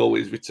we would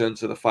always return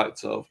to the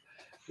fact of,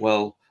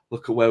 well,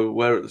 look at where we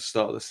were at the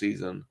start of the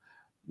season.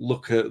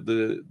 Look at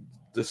the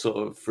sort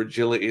of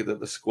fragility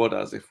that the squad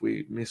has if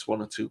we miss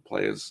one or two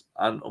players,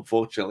 and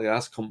unfortunately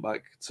has come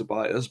back to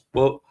bite us.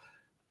 But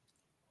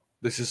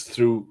this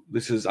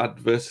is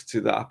adversity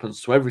that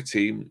happens to every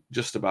team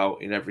just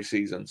about in every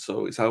season.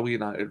 So it's how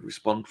United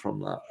respond from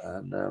that,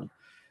 and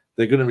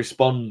they're going to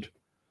respond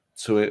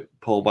to it,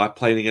 Paul, by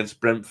playing against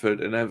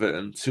Brentford and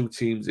Everton, two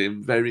teams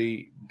in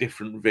very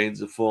different veins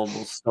of form.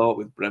 We'll start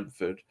with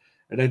Brentford.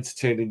 An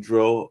entertaining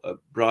draw at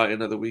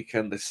Brighton at the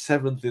weekend. They're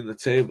 7th in the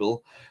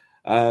table.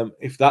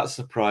 If that's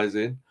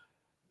surprising,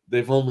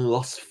 they've only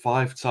lost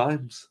 5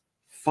 times.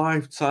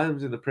 5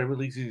 times in the Premier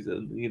League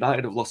season.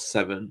 United have lost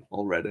 7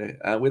 already.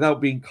 Without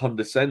being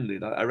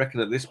condescending, I reckon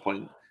at this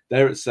point,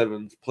 they're at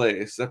 7th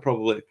place. They're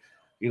probably,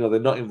 they're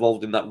not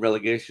involved in that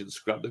relegation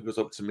scrap that goes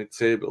up to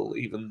mid-table,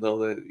 even though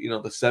they're,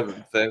 the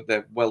 7th.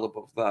 They're well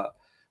above that.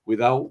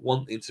 Without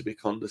wanting to be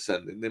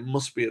condescending, they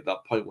must be at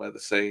that point where they're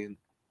saying,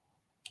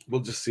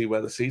 we'll just see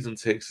where the season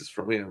takes us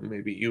from here.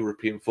 Maybe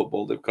European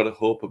football, they've got to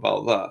hope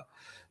about that.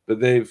 But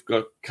they've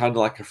got kind of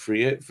like a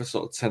free hit for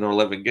sort of 10 or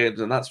 11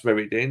 games, and that's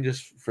very dangerous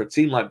for a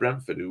team like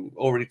Brentford, who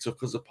already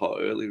took us apart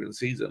earlier in the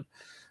season.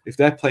 If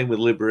they're playing with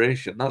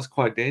liberation, that's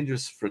quite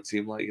dangerous for a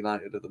team like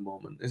United at the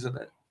moment, isn't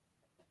it?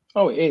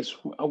 Oh, it is,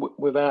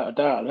 without a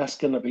doubt. That's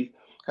going to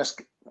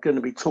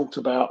be talked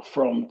about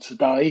from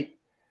today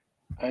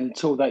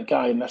until that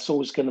game. That's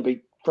always going to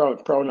be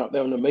thrown up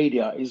there in the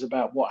media, is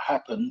about what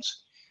happened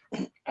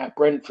at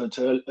Brentford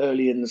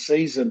early in the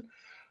season.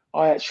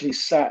 I actually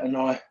sat and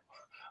I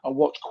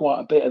watched quite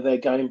a bit of their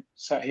game.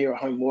 Sat here at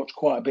home, watched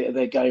quite a bit of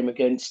their game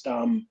against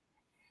Brighton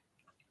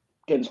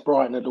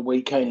at the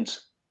weekend.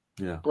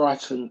 Yeah,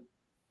 Brighton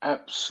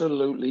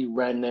absolutely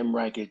ran them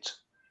ragged.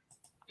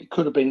 It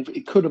could have been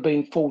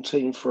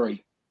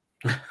 14-3.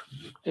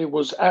 It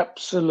was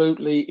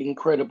absolutely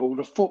incredible.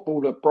 The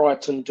football at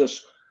Brighton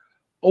just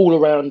all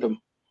around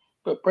them.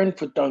 But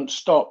Brentford don't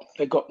stop.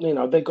 They got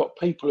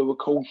people who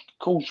will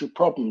cause you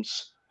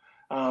problems.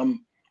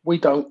 We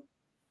don't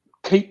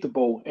keep the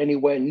ball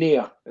anywhere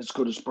near as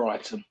good as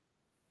Brighton.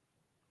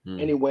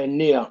 Anywhere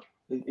near.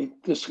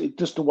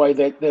 Just the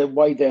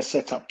way they're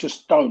set up,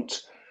 just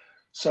don't.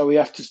 So you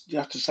have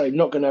to say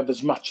not going to have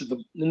as much of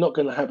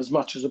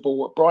the ball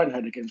what Brighton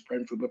had against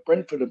Brentford. But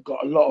Brentford have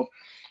got a lot of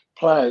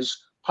players,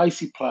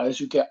 pacey players,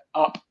 who get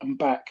up and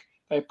back.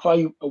 They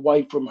play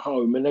away from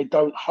home and they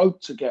don't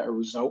hope to get a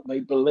result.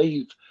 They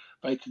believe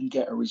they can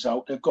get a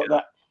result. They've got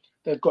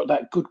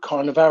that good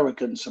kind of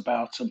arrogance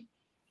about them.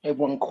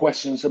 Everyone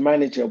questions the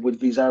manager with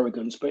his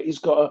arrogance, but he's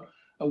got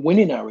a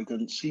winning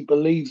arrogance. He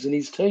believes in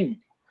his team.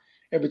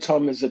 Every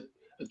time there's a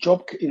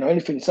job,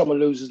 anything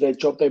someone loses their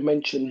job, they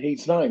mention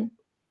his name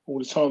all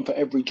the time for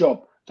every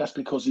job. That's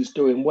because he's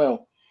doing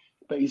well.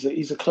 But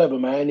he's a clever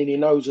man, and he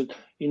knows that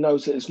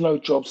there's no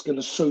job's going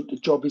to suit the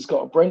job he's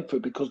got at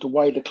Brentford, because the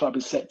way the club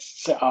is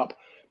set up,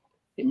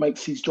 it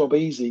makes his job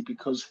easy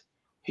because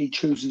he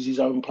chooses his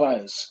own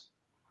players.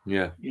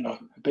 Yeah, a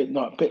bit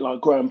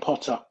like Graham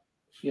Potter.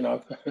 He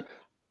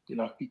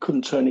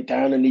couldn't turn it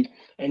down, and he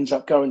ends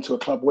up going to a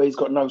club where he's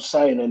got no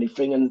say in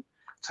anything and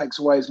takes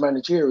away his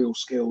managerial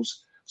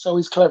skills. So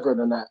he's cleverer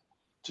than that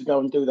to go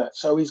and do that.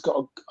 So he's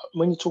got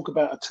when you talk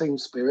about a team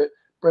spirit,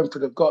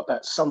 Brentford have got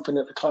that, something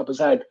that the club has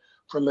had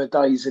from their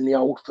days in the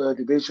old third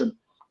division,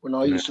 when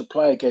I used to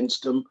play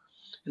against them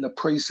in a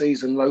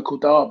pre-season local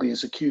derby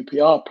as a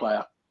QPR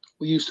player.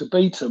 We used to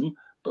beat them,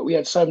 but we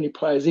had so many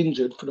players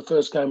injured for the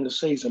first game of the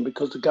season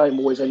because the game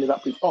always ended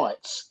up with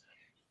fights.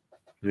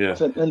 Yeah.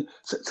 So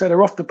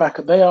they're off the back.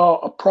 They are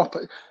a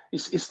proper.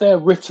 It's there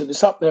written.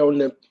 It's up there in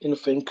the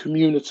thing,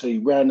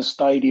 community around the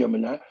stadium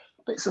and that.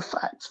 But it's a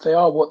fact. They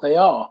are what they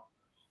are.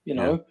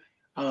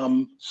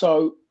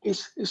 So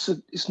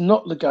it's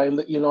not the game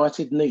that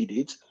United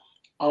needed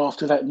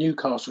after that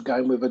Newcastle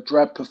game with a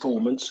drab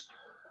performance,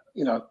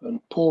 and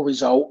poor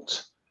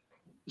result.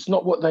 It's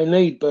not what they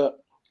need, but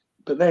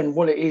then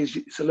what it is,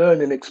 it's a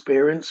learning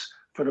experience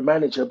for the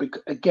manager.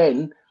 Because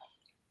again,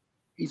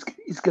 he's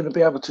going to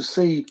be able to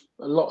see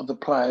a lot of the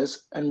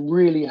players and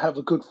really have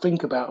a good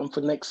think about them for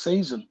next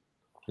season.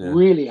 Yeah.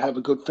 Really have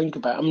a good think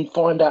about them and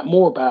find out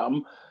more about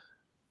them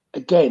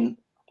again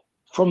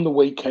from the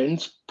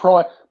weekends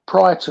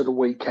prior to the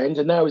weekend,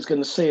 and now he's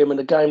going to see him in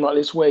a game like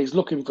this where he's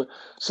looking for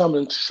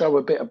someone to show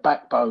a bit of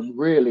backbone,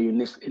 really, in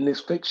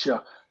this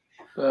fixture.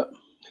 But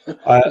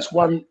it's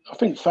one. I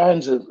think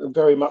fans are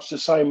very much the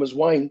same as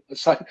Wayne,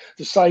 the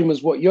same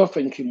as what you're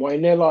thinking,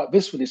 Wayne. They're like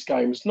this for this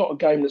game. It's not a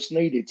game that's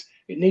needed.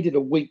 It needed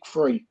a week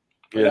free,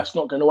 but that's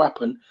not going to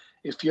happen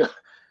if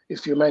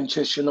you're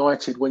Manchester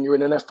United when you're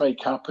in an FA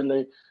Cup and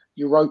the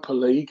Europa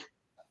League.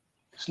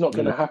 It's not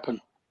going to happen.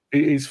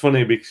 It's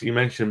funny because you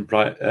mentioned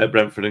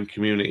Brentford and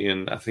community,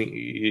 and I think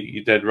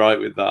you're dead right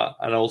with that.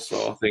 And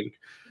also, I think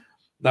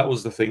that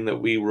was the thing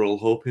that we were all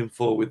hoping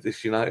for with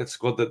this United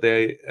squad, that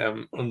they,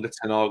 under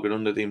Ten Hag and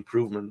under the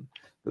improvement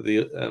that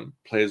the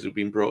players who've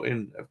been brought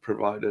in have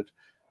provided,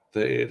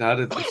 that it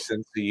added this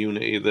sense of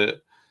unity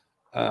that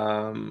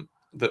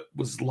that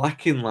was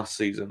lacking last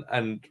season.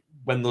 And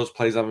when those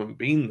players haven't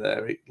been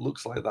there, it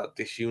looks like that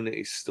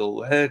disunity is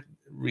still there,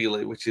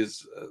 really, which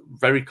is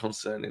very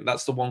concerning.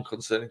 That's the one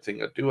concerning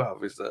thing I do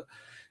have, is that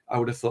I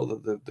would have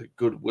thought that the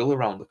goodwill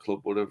around the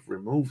club would have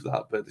removed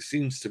that, but there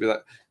seems to be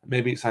that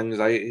maybe it's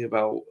anxiety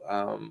about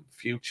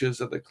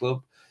futures at the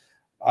club.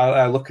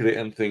 I look at it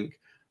and think,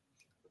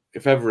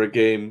 if ever a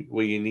game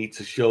where you need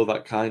to show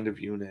that kind of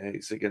unity,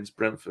 it's against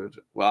Brentford.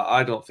 Well,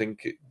 I don't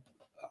think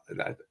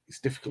it's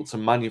difficult to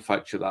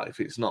manufacture that if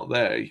it's not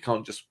there. You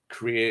can't just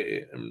create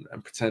it and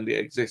pretend it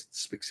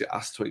exists, because it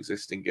has to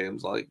exist in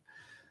games like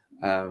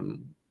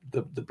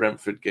the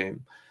Brentford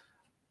game.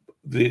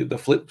 The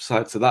flip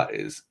side to that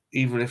is,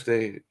 even if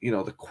they,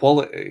 the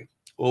quality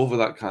over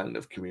that kind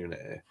of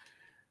community,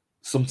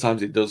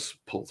 sometimes it does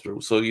pull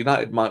through. So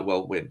United might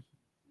well win.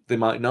 They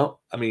might not.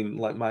 I mean,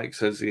 like Mike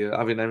says here,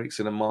 having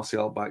Eriksen and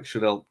Martial back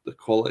should help the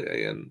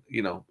quality and,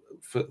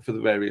 for the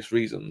various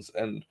reasons.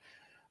 And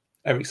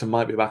Eriksen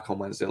might be back on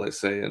Wednesday, let's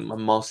say, and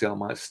Martial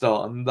might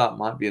start, and that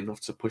might be enough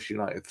to push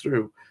United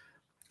through.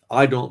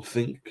 I don't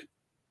think,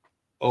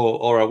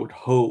 or I would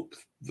hope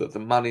that the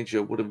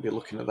manager wouldn't be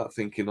looking at that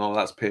thinking, oh,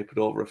 that's papered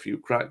over a few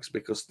cracks,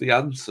 because the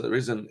answer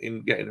isn't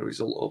in getting a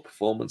result or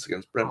performance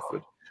against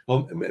Brentford.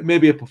 Well,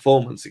 maybe a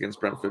performance against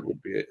Brentford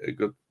would be a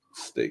good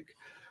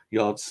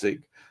yardstick,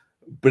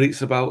 but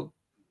it's about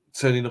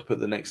turning up at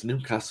the next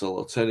Newcastle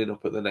or turning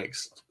up at the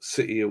next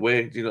City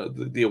away.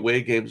 The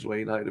away games where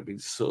United have been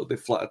they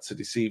flattered to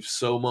deceive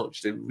so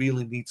much. They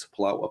really need to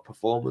pull out a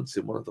performance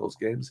in one of those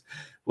games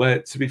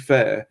where, to be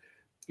fair,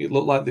 it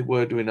looked like they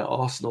were doing at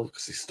Arsenal,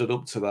 because they stood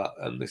up to that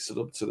and they stood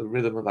up to the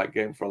rhythm of that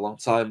game for a long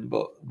time.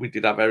 But we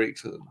did have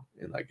Eriksen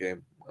in that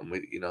game, and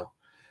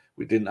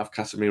we didn't have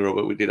Casemiro,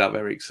 but we did have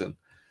Eriksen.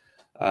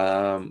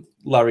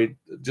 Larry,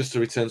 just to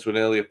return to an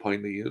earlier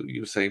point that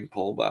you were saying,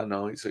 Paul, but I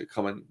know it's a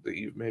comment that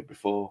you've made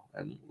before,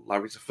 and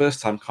Larry's a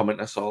first-time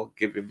commenter, so I'll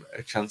give him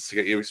a chance to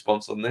get your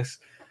response on this.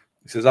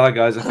 He says, "Hi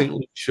guys, I think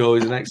Luke Shaw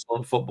is an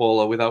excellent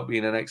footballer without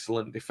being an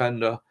excellent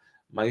defender.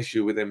 My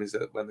issue with him is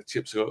that when the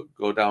chips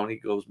go down, he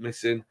goes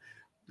missing."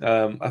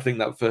 I think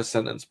that first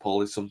sentence,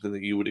 Paul, is something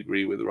that you would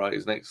agree with, right?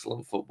 He's an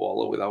excellent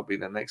footballer without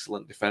being an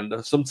excellent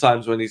defender.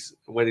 Sometimes when he's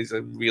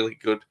in really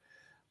good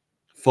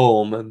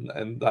form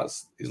and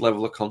that's his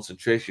level of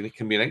concentration, he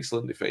can be an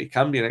excellent defender. He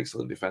can be an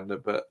excellent defender,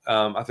 but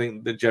I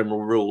think the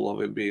general rule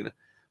of him being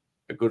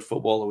a good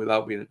footballer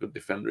without being a good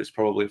defender is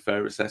probably a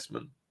fair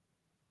assessment.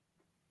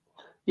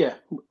 Yeah,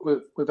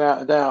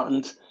 without a doubt.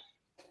 And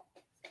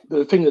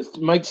the thing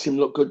that makes him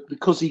look good,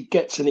 because he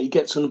gets in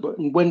it, but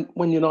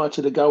when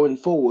United are going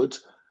forward,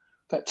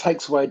 that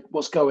takes away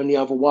what's going the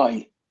other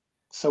way.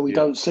 So we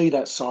don't see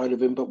that side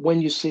of him. But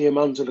when you see him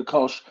under the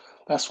cosh,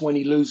 that's when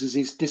he loses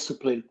his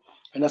discipline.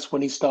 And that's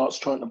when he starts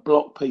trying to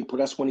block people.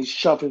 That's when he's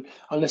shoving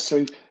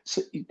unnecessary.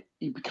 So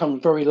he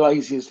becomes very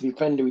lazy as a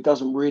defender. He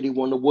doesn't really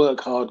want to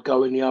work hard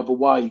going the other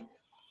way.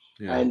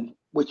 Yeah. And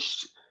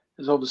which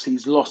is obviously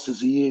he's lost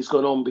as the years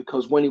gone on,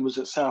 because when he was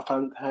at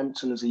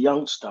Southampton as a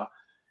youngster,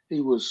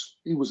 he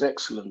was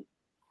excellent.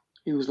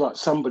 He was like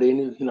somebody,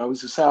 and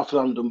he's a South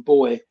London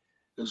boy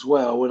as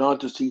well.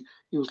 And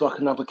he was like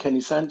another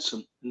Kenny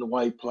Sanson in the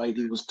way he played.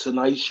 He was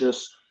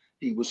tenacious.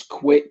 He was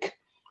quick,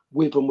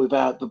 with and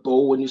without the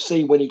ball. And you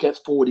see when he gets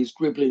forward, his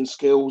dribbling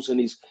skills and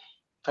his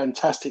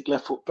fantastic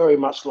left foot, very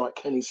much like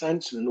Kenny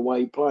Sanson in the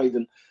way he played.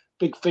 And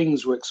big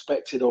things were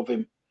expected of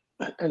him,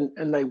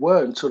 and they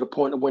were, until the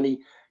point of when he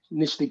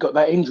initially got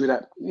that injury,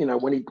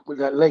 when he with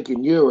that leg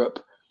in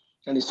Europe,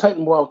 and it's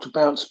taken a while to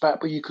bounce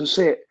back. But you can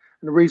see it,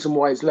 and the reason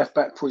why he's left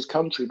back for his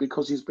country,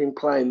 because he's been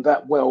playing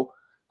that well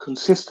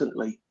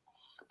consistently.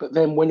 But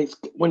then when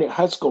it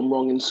has gone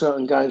wrong in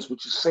certain games,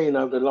 which you've seen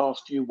over the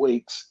last few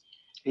weeks,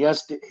 he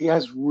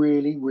has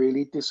really,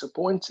 really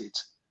disappointed.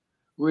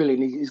 Really,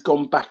 and he's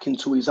gone back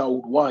into his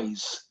old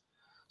ways.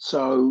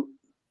 So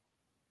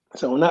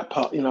on that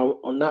part,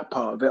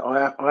 of it,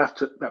 I have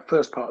to, that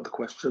first part of the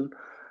question,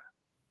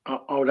 I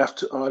would have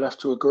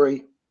to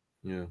agree.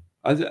 Yeah,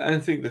 I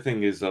think the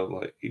thing is though,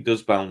 like, he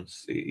does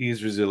bounce.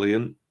 He's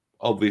resilient.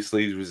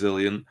 Obviously, he's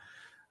resilient.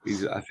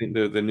 I think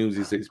the news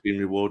is that he's been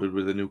rewarded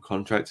with a new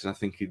contract, and I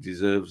think he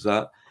deserves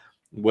that.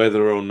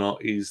 Whether or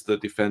not he's the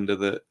defender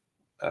that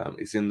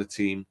is in the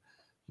team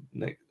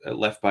at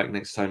left back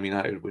next time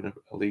United win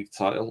a league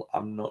title,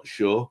 I'm not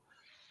sure.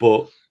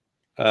 But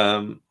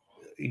I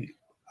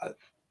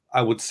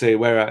would say,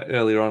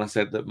 earlier on I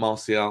said that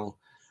Martial,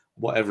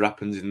 whatever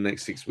happens in the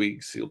next 6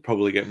 weeks, he'll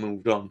probably get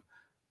moved on.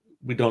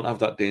 We don't have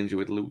that danger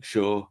with Luke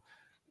Shaw.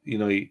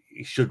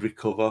 He should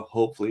recover.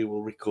 Hopefully, he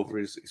will recover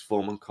his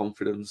form and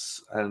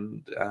confidence,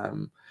 and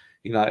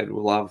United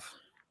will have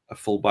a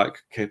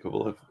fullback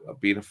capable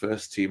of being a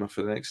first teamer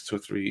for the next 2 or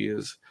 3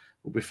 years.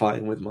 We'll be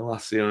fighting with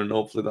Malacia, and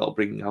hopefully that'll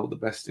bring out the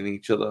best in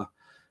each other.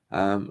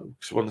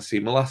 Just want to see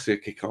Malacia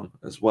kick on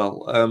as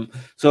well.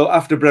 So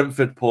after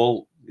Brentford,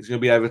 Paul, it's going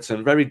to be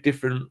Everton. Very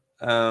different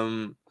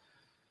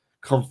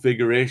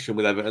configuration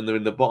with Everton. They're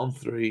in the bottom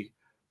three.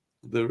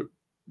 The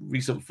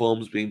recent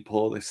form's been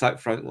poor. They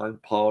sacked Frank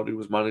Lampard, who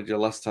was manager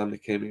last time they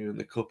came here in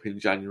the Cup in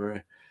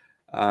January.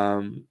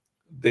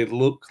 They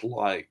look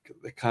like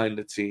the kind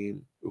of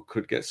team who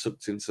could get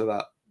sucked into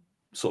that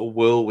sort of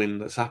whirlwind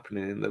that's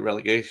happening in the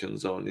relegation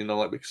zone.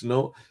 Because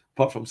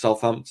apart from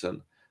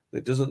Southampton,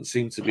 there doesn't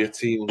seem to be a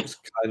team who's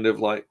kind of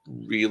like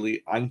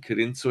really anchored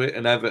into it.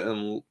 And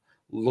Everton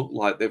look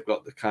like they've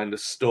got the kind of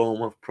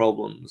storm of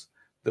problems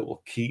that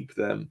will keep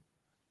them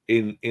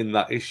in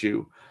that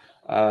issue,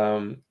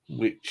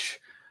 which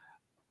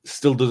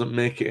still doesn't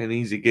make it an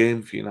easy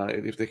game for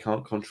United if they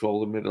can't control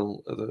the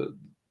middle of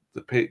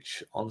the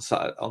pitch on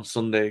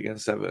Sunday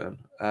against Everton.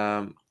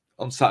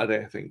 On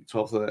Saturday, I think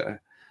 12:30.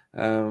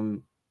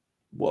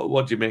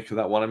 What do you make of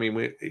that one? I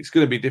mean, it's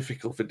going to be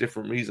difficult for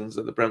different reasons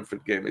at the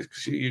Brentford game, is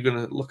because you're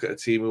going to look at a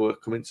team who are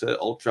coming to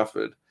Old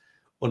Trafford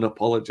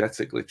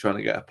unapologetically trying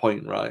to get a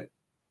point, right?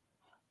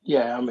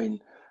 Yeah, I mean,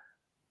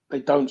 they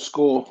don't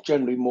score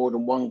generally more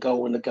than one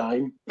goal in a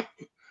game.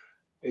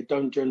 They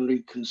don't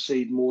generally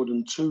concede more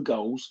than 2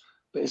 goals.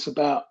 But it's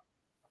about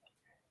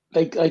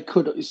they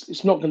could.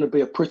 It's not going to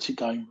be a pretty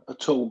game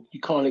at all.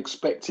 You can't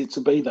expect it to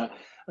be that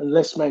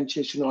unless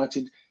Manchester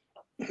United.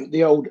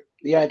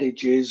 The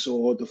adage is,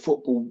 or the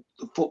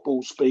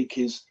football speak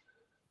is,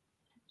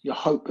 you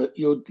hope that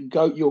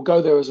you'll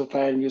go there as a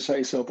fan and you'll say to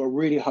yourself, I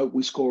really hope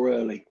we score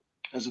early.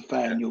 As a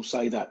fan, you'll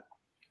say that.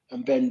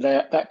 And then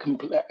that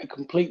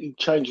completely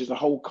changes the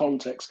whole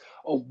context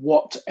of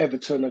what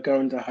Everton are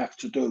going to have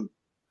to do.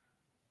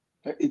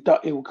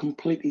 It will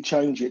completely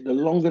change it. The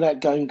longer that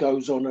game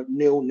goes on at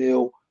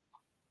 0-0,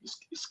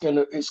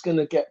 it's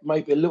gonna get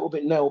maybe a little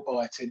bit nail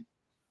biting,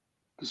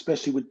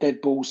 especially with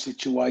dead ball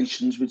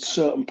situations, with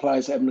certain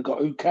players that haven't got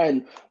who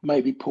can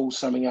maybe pull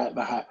something out of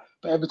the hat.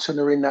 But Everton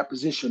are in that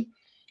position.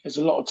 There's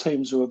a lot of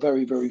teams who are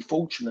very, very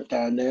fortunate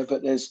down there,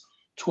 but there's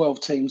 12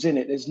 teams in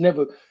it. There's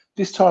never,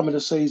 this time of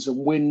the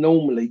season, we've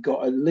normally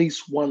got at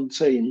least one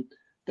team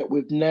that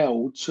we've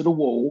nailed to the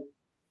wall.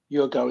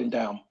 You're going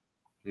down.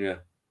 Yeah.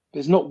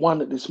 There's not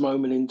one at this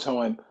moment in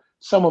time.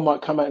 Someone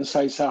might come out and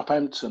say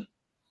Southampton.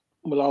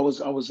 Well,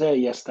 I was there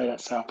yesterday,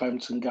 that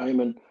Southampton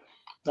game, and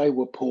they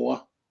were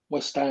poor.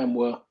 West Ham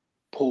were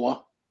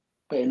poor,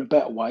 but in a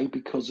better way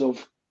because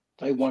of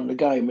they won the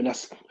game, and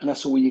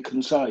that's all you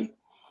can say.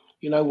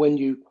 You know, when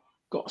you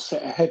got a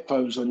set of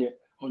headphones on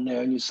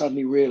there, and you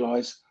suddenly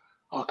realise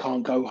I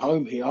can't go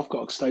home here. I've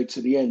got to stay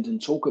to the end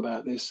and talk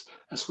about this.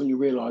 That's when you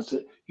realise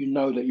that you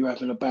know that you're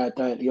having a bad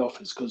day at the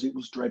office because it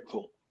was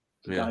dreadful.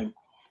 The game.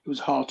 It was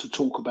hard to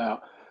talk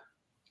about.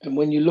 And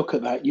when you look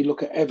at that, you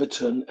look at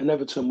Everton, and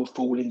Everton will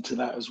fall into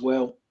that as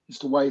well. It's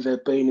the way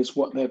they've been, it's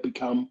what they've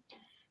become.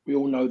 We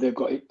all know they've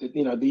got,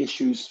 the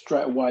issues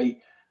straight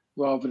away,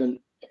 rather than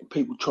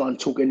people try and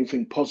talk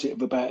anything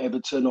positive about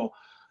Everton, or,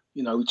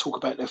 we talk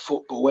about their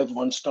football.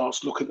 Everyone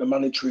starts looking at the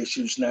monetary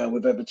issues now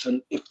with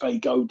Everton if they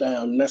go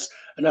down. And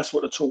that's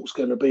what the talk's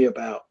going to be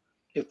about.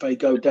 If they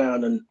go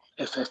down and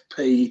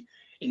FFP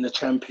in the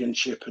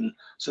Championship. And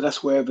so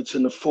that's where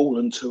Everton have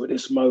fallen to at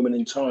this moment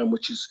in time,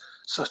 which is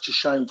such a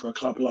shame for a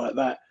club like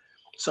that.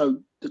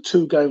 So the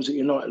 2 games that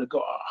United have got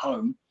at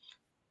home,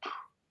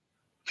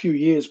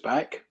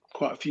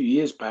 quite a few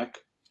years back,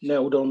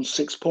 nailed on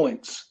 6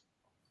 points,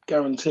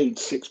 guaranteed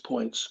 6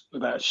 points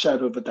without a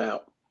shadow of a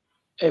doubt.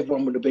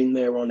 Everyone would have been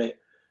there on it.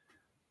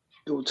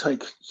 It will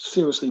take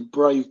seriously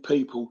brave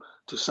people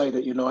to say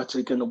that United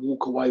are going to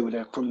walk away with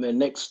it from their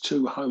next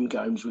 2 home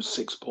games with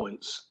 6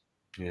 points.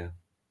 Yeah.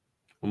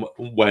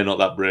 We're not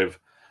that brave.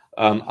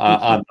 I'm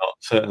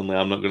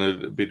not going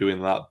to be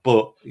doing that.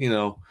 But,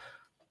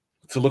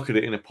 to look at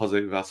it in a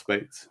positive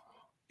aspect,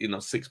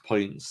 6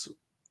 points,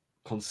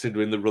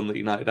 considering the run that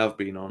United have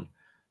been on,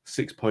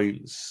 6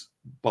 points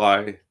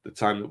by the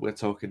time that we're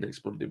talking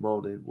next Monday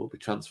morning will be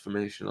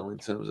transformational in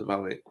terms of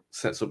how it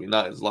sets up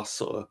United's last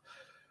sort of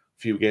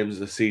few games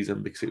of the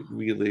season, because it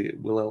really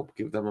will help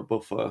give them a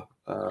buffer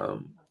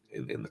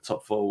in the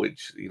top 4,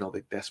 which,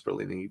 they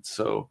desperately need.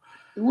 So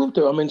it will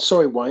do. I mean,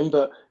 sorry, Wayne,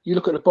 but you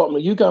look at the bottom.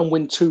 You go and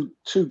win two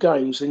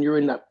games, and you're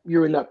in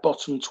that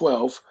bottom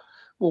 12.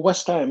 Well,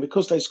 West Ham,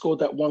 because they scored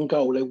that 1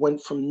 goal, they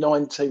went from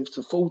 19th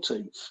to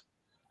 14th.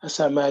 That's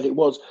how mad it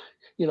was.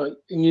 And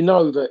you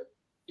know that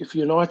if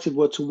United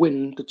were to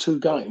win the 2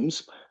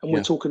 games, and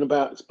we're talking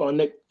about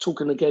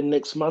talking again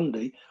next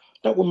Monday,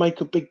 that will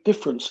make a big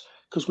difference,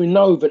 because we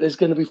know that there's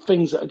going to be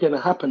things that are going to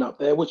happen up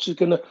there, which is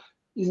going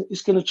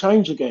to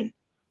change again.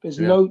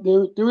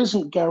 There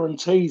isn't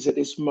guarantees at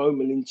this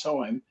moment in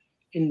time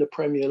in the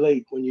Premier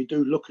League when you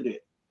do look at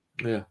it.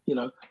 Yeah.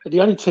 The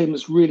only team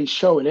that's really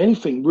showing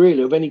anything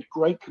really of any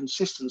great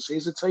consistency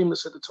is a team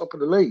that's at the top of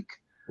the league.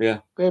 Yeah.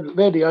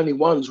 They're the only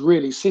ones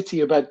really. City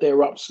have had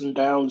their ups and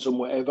downs and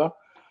whatever.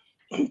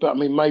 But I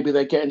mean, maybe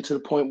they're getting to the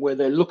point where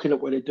they're looking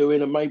at what they're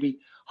doing, and maybe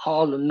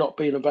Haaland not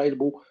being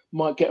available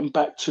might get them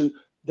back to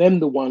them,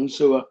 the ones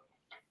who are,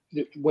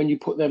 when you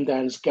put them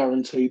down, as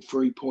guaranteed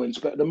 3 points.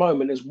 But at the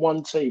moment, there's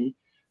one team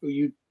who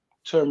you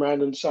turn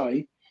around and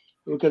say,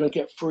 we're going to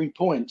get 3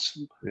 points.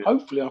 Yeah.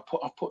 Hopefully,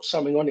 I'll put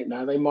something on it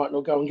now. They might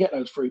not go and get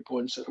those 3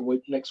 points at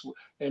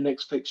their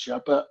next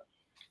fixture, but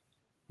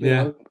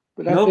they're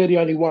the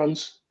only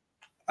ones.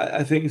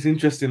 I think it's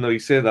interesting though you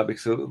say that,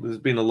 because there's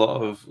been a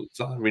lot of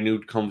sort of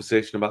renewed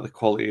conversation about the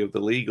quality of the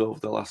league over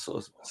the last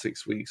sort of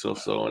 6 weeks or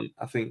so, and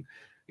I think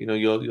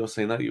you're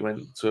saying that you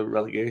went to a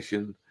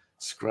relegation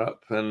scrap,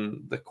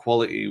 and the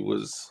quality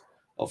was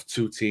of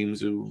 2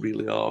 teams who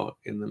really are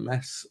in the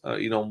mess.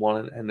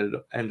 One ended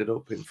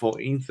up in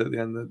 14th at the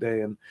end of the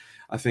day, and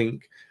I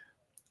think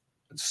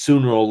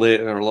sooner or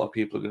later a lot of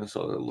people are going to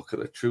sort of look at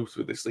the truth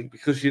with this league,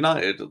 because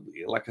United,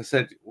 like I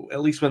said,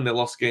 at least when they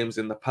lost games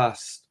in the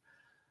past,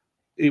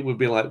 it would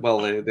be like, well,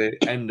 they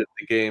ended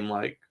the game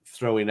like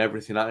throwing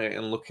everything at it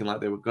and looking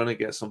like they were going to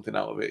get something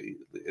out of it.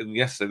 And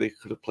yesterday they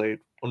could have played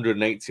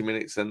 180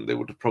 minutes and they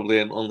would have probably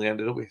only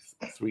ended up with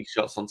 3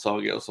 shots on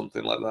target or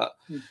something like that.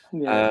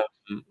 Yeah.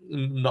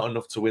 Not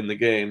enough to win the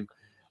game.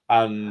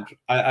 And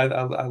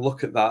I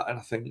look at that and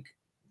I think,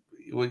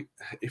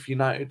 if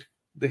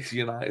this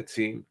United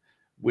team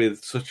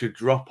with such a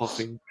drop-off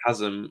in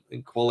chasm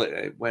in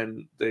quality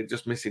when they're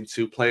just missing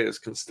 2 players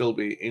can still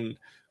be in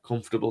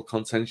comfortable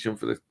contention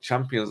for the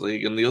Champions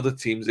League, and the other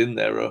teams in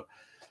there are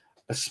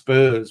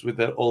Spurs with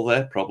all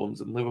their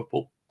problems and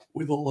Liverpool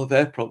with all of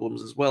their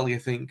problems as well, you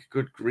think,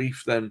 good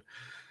grief then.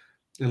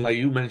 And like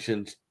you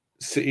mentioned,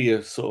 City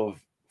are sort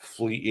of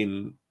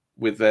fleeting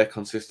with their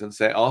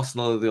consistency.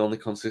 Arsenal are the only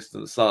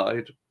consistent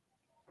side,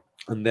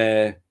 and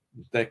they're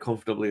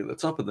comfortably at the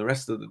top, and the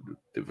rest of the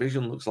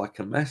division looks like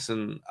a mess.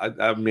 And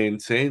I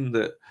maintain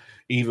that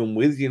even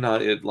with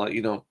United,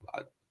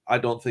 I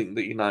don't think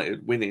that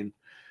United winning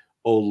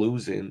or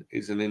losing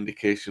is an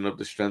indication of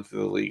the strength of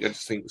the league. I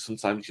just think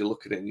sometimes you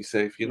look at it and you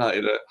say, if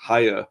United are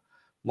higher,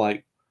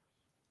 like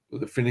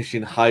they're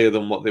finishing higher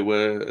than what they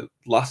were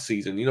last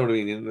season, you know what I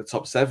mean, in the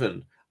top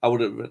 7, I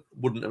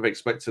wouldn't have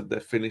expected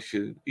their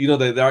finishing,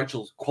 their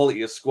actual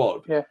quality of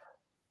squad. Yeah.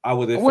 How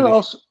would they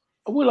finish?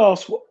 I will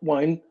ask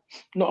Wayne,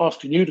 not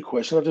asking you the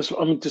question.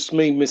 I'm just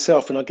me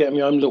myself, and I get my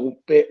own little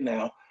bit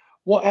now.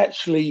 What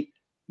actually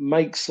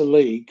makes the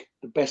league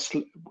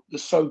the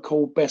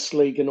so-called best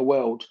league in the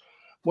world?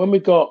 When we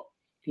got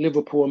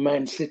Liverpool and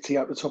Man City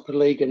at the top of the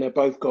league, and they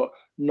both got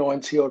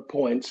 90 odd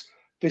points,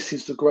 this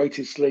is the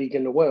greatest league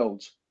in the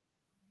world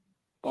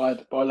by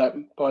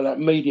that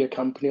media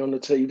company on the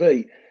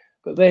TV.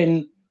 But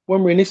then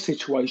when we're in this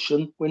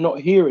situation, we're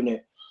not hearing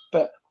it.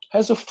 But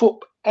as a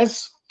football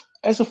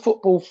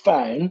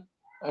fan,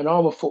 and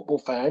I'm a football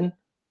fan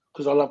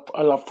because I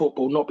love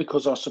football, not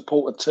because I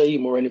support a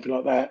team or anything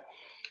like that.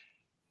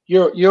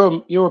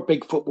 You're a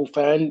big football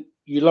fan.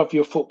 You love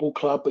your football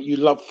club, but you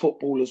love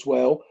football as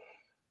well.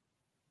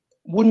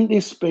 Wouldn't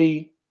this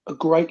be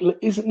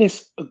isn't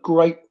this a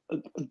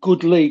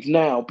good league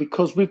now?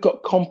 Because we've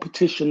got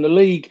competition. The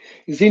league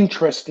is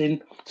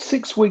interesting.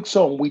 6 weeks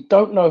on, we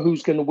don't know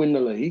who's going to win the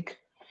league.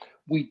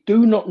 We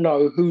do not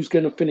know who's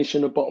going to finish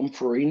in the bottom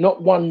 3.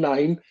 Not one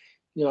name.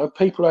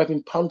 People are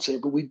having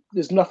punted, but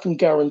there's nothing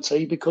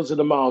guaranteed because of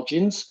the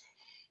margins.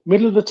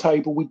 Middle of the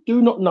table, we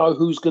do not know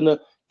who's going to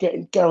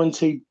get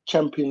guaranteed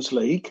Champions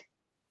League.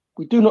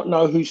 We do not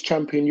know who's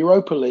champion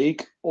Europa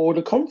League or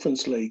the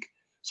Conference League.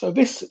 So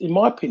this, in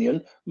my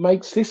opinion,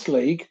 makes this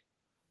league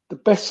the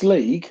best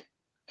league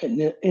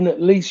in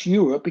at least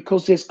Europe,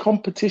 because there's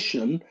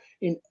competition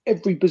in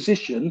every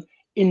position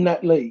in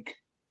that league.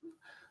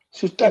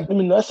 So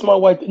that's my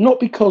way. Not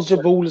because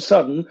of all of a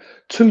sudden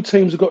 2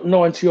 teams have got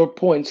 90 odd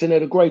points and they're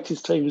the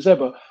greatest teams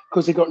ever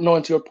because they got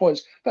 90 odd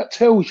points. That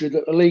tells you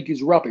that the league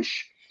is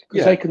rubbish,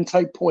 because they can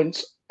take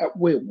points at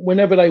will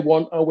whenever they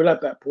want. Oh, we'll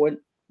have that point.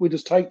 We'll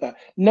just take that.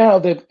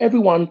 Now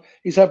everyone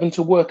is having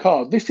to work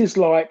hard. This is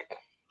like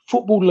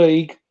Football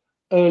League,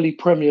 early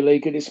Premier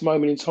League at this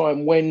moment in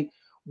time, when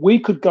we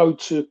could go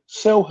to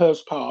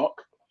Selhurst Park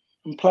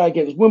and play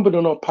against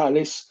Wimbledon or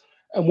Palace,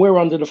 and we're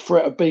under the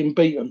threat of being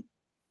beaten.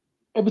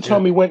 Every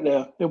time we went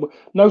there,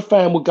 no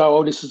fan would go,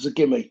 oh, this is a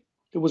gimme.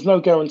 There was no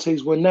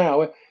guarantees. Where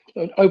now,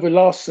 over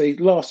last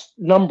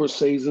number of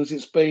seasons,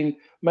 it's been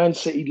Man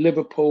City,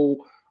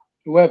 Liverpool,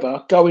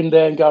 whoever, going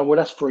there and going, well,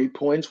 that's 3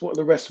 points. What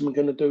are the rest of them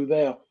going to do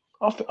there?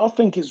 I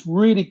think it's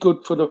really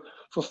good for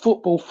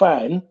football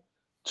fan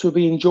to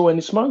be enjoying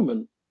this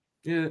moment.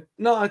 Yeah,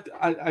 no,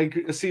 I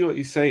see what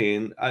you're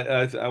saying.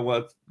 I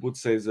would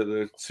say is that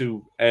there are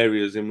 2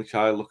 areas in which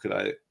I look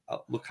at it,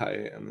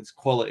 and it's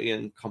quality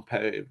and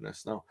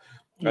competitiveness. Now,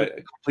 I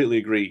completely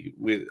agree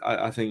with.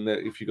 I think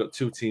that if you've got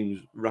 2 teams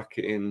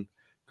racketing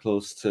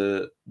close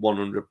to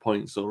 100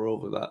 points or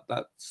over that,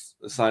 that's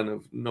a sign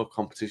of no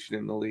competition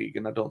in the league,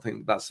 and I don't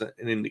think that's an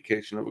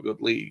indication of a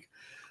good league.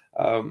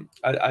 I'm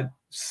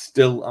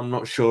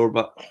not sure,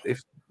 but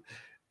if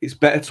it's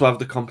better to have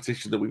the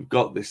competition that we've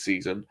got this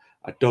season.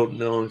 I don't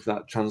know if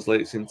that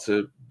translates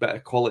into better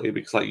quality,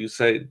 because, like you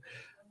said,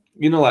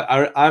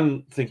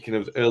 I'm thinking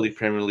of early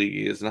Premier League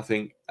years, and I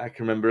think I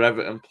can remember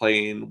Everton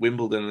playing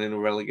Wimbledon in a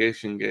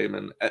relegation game,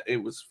 and it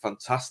was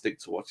fantastic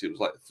to watch. It was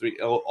like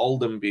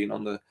Oldham being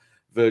on the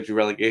verge of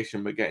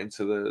relegation but getting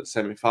to the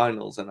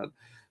semi-finals, and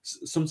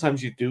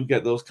sometimes you do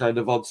get those kind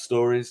of odd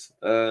stories.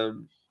 The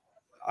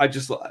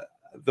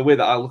way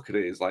that I look at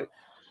it is like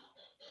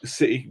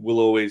City will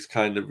always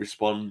kind of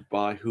respond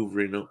by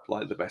hoovering up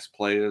like the best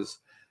players.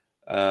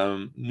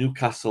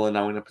 Newcastle are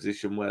now in a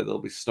position where they'll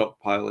be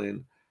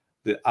stockpiling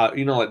they'll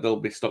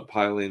be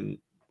stockpiling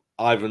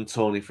Ivan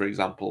Toney, for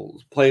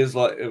example, players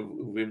like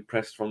who've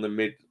impressed from the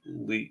mid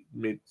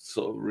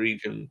sort of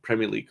region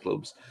Premier League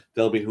clubs.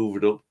 They'll be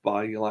hoovered up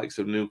by the likes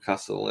of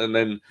Newcastle, and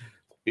then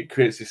it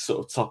creates this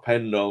sort of top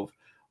end of.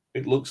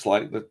 It looks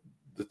like the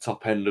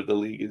top end of the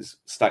league is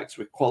stacked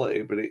with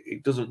quality, but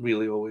it doesn't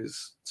really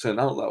always turn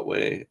out that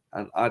way.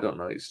 And I don't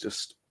know. It's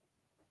just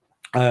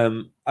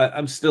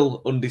I'm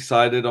still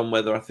undecided on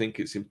whether I think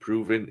it's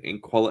improving in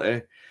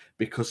quality,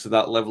 because of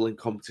that level in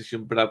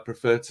competition. But I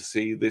prefer to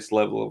see this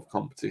level of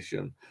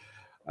competition,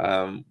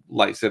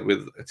 like I said,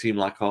 with a team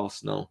like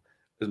Arsenal.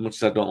 As much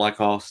as I don't like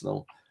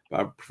Arsenal,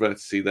 but I prefer to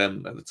see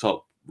them at the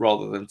top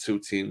rather than two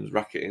teams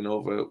racketing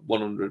over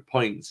 100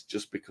 points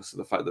just because of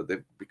the fact that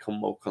they've become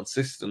more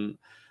consistent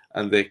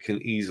and they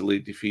can easily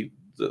defeat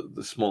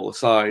the smaller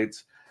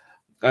sides.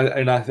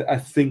 I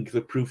think the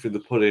proof in the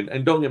pudding,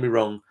 and don't get me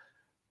wrong,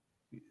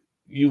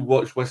 you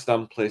watch West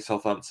Ham play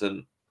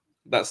Southampton,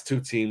 that's two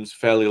teams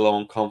fairly low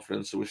on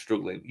confidence who are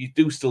struggling. You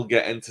do still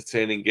get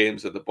entertaining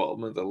games at the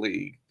bottom of the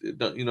league. You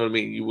know what I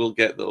mean? You will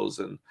get those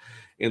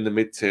in the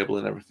mid-table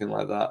and everything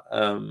like that.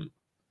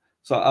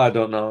 So I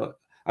don't know.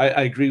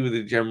 I agree with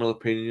the general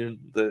opinion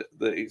that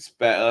it's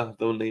better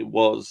than it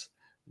was.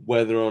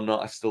 Whether or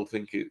not I still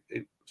think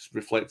it's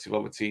reflective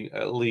of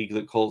a league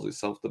that calls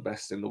itself the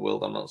best in the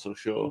world, I'm not so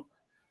sure.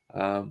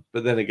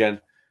 But then again,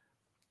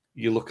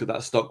 you look at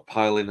that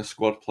stockpiling of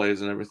squad players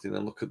and everything,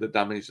 and look at the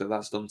damage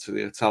that's done to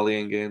the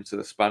Italian game, to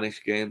the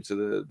Spanish game,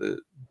 to the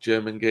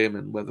German game,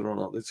 and whether or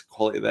not there's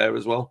quality there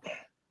as well.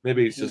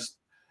 Maybe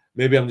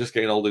maybe I'm just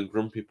getting old and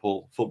grumpy,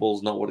 Paul.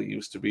 Football's not what it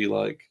used to be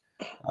like.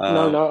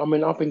 No. I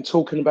mean, I've been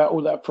talking about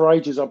all that for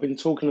ages. I've been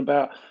talking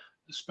about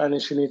the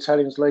Spanish and the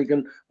Italians league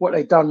and what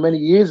they've done many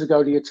years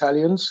ago. The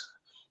Italians,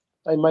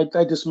 they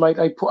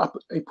put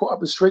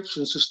up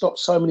restrictions to stop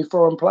so many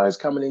foreign players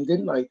coming in,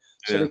 didn't they?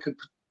 So they could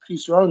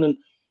produce their own. And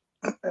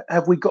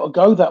have we got to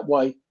go that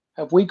way?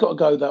 Have we got to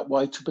go that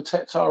way to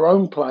protect our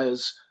own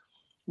players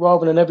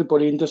rather than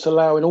everybody and just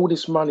allowing all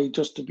this money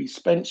just to be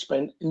spent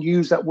and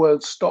use that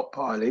word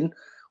stockpiling?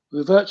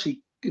 We're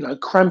virtually,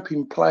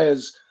 cramping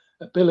players'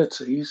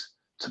 abilities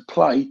to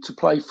play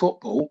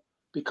football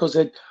because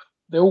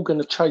they're all going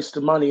to chase the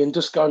money and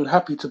just go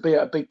happy to be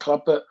at a big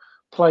club but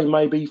play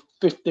maybe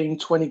 15,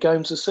 20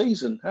 games a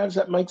season. How does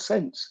that make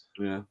sense?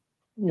 Yeah.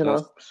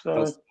 That's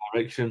the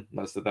direction.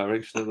 That's the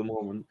direction at the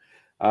moment.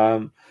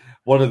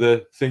 One of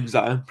the things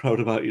that I'm proud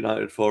about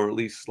United for, at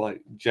least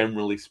like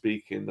generally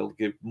speaking, they'll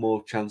give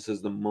more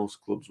chances than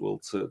most clubs will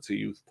to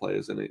youth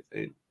players, and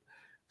it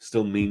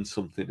still means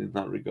something in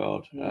that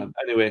regard.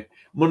 Anyway,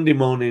 Monday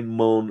morning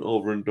moan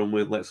over and done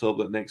with. Let's hope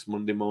that next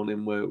Monday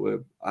morning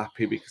we're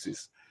happy because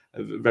it's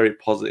a very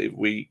positive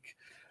week.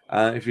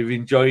 If you've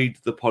enjoyed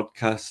the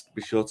podcast,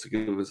 be sure to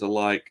give us a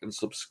like and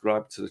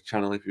subscribe to the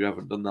channel if you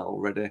haven't done that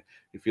already.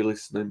 If you're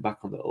listening back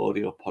on the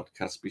audio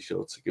podcast, be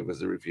sure to give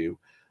us a review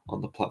on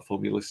the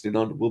platform you're listening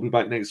on. We'll be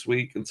back next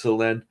week. Until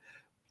then,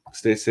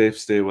 stay safe,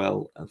 stay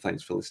well, and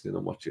thanks for listening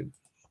and watching.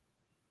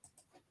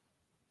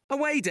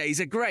 Away days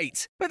are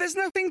great, but there's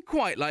nothing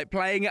quite like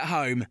playing at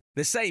home.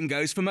 The same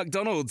goes for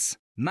McDonald's.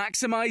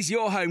 Maximise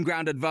your home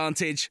ground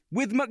advantage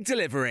with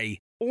McDelivery.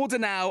 Order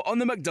now on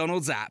the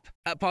McDonald's app.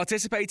 At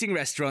participating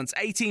restaurants,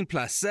 18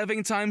 plus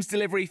serving times,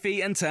 delivery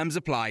fee and terms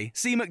apply.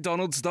 See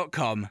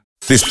mcdonalds.com.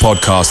 This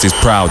podcast is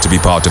proud to be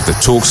part of the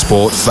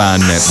TalkSport Fan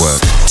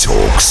Network.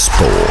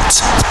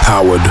 TalkSport.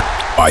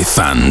 Powered by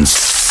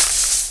fans.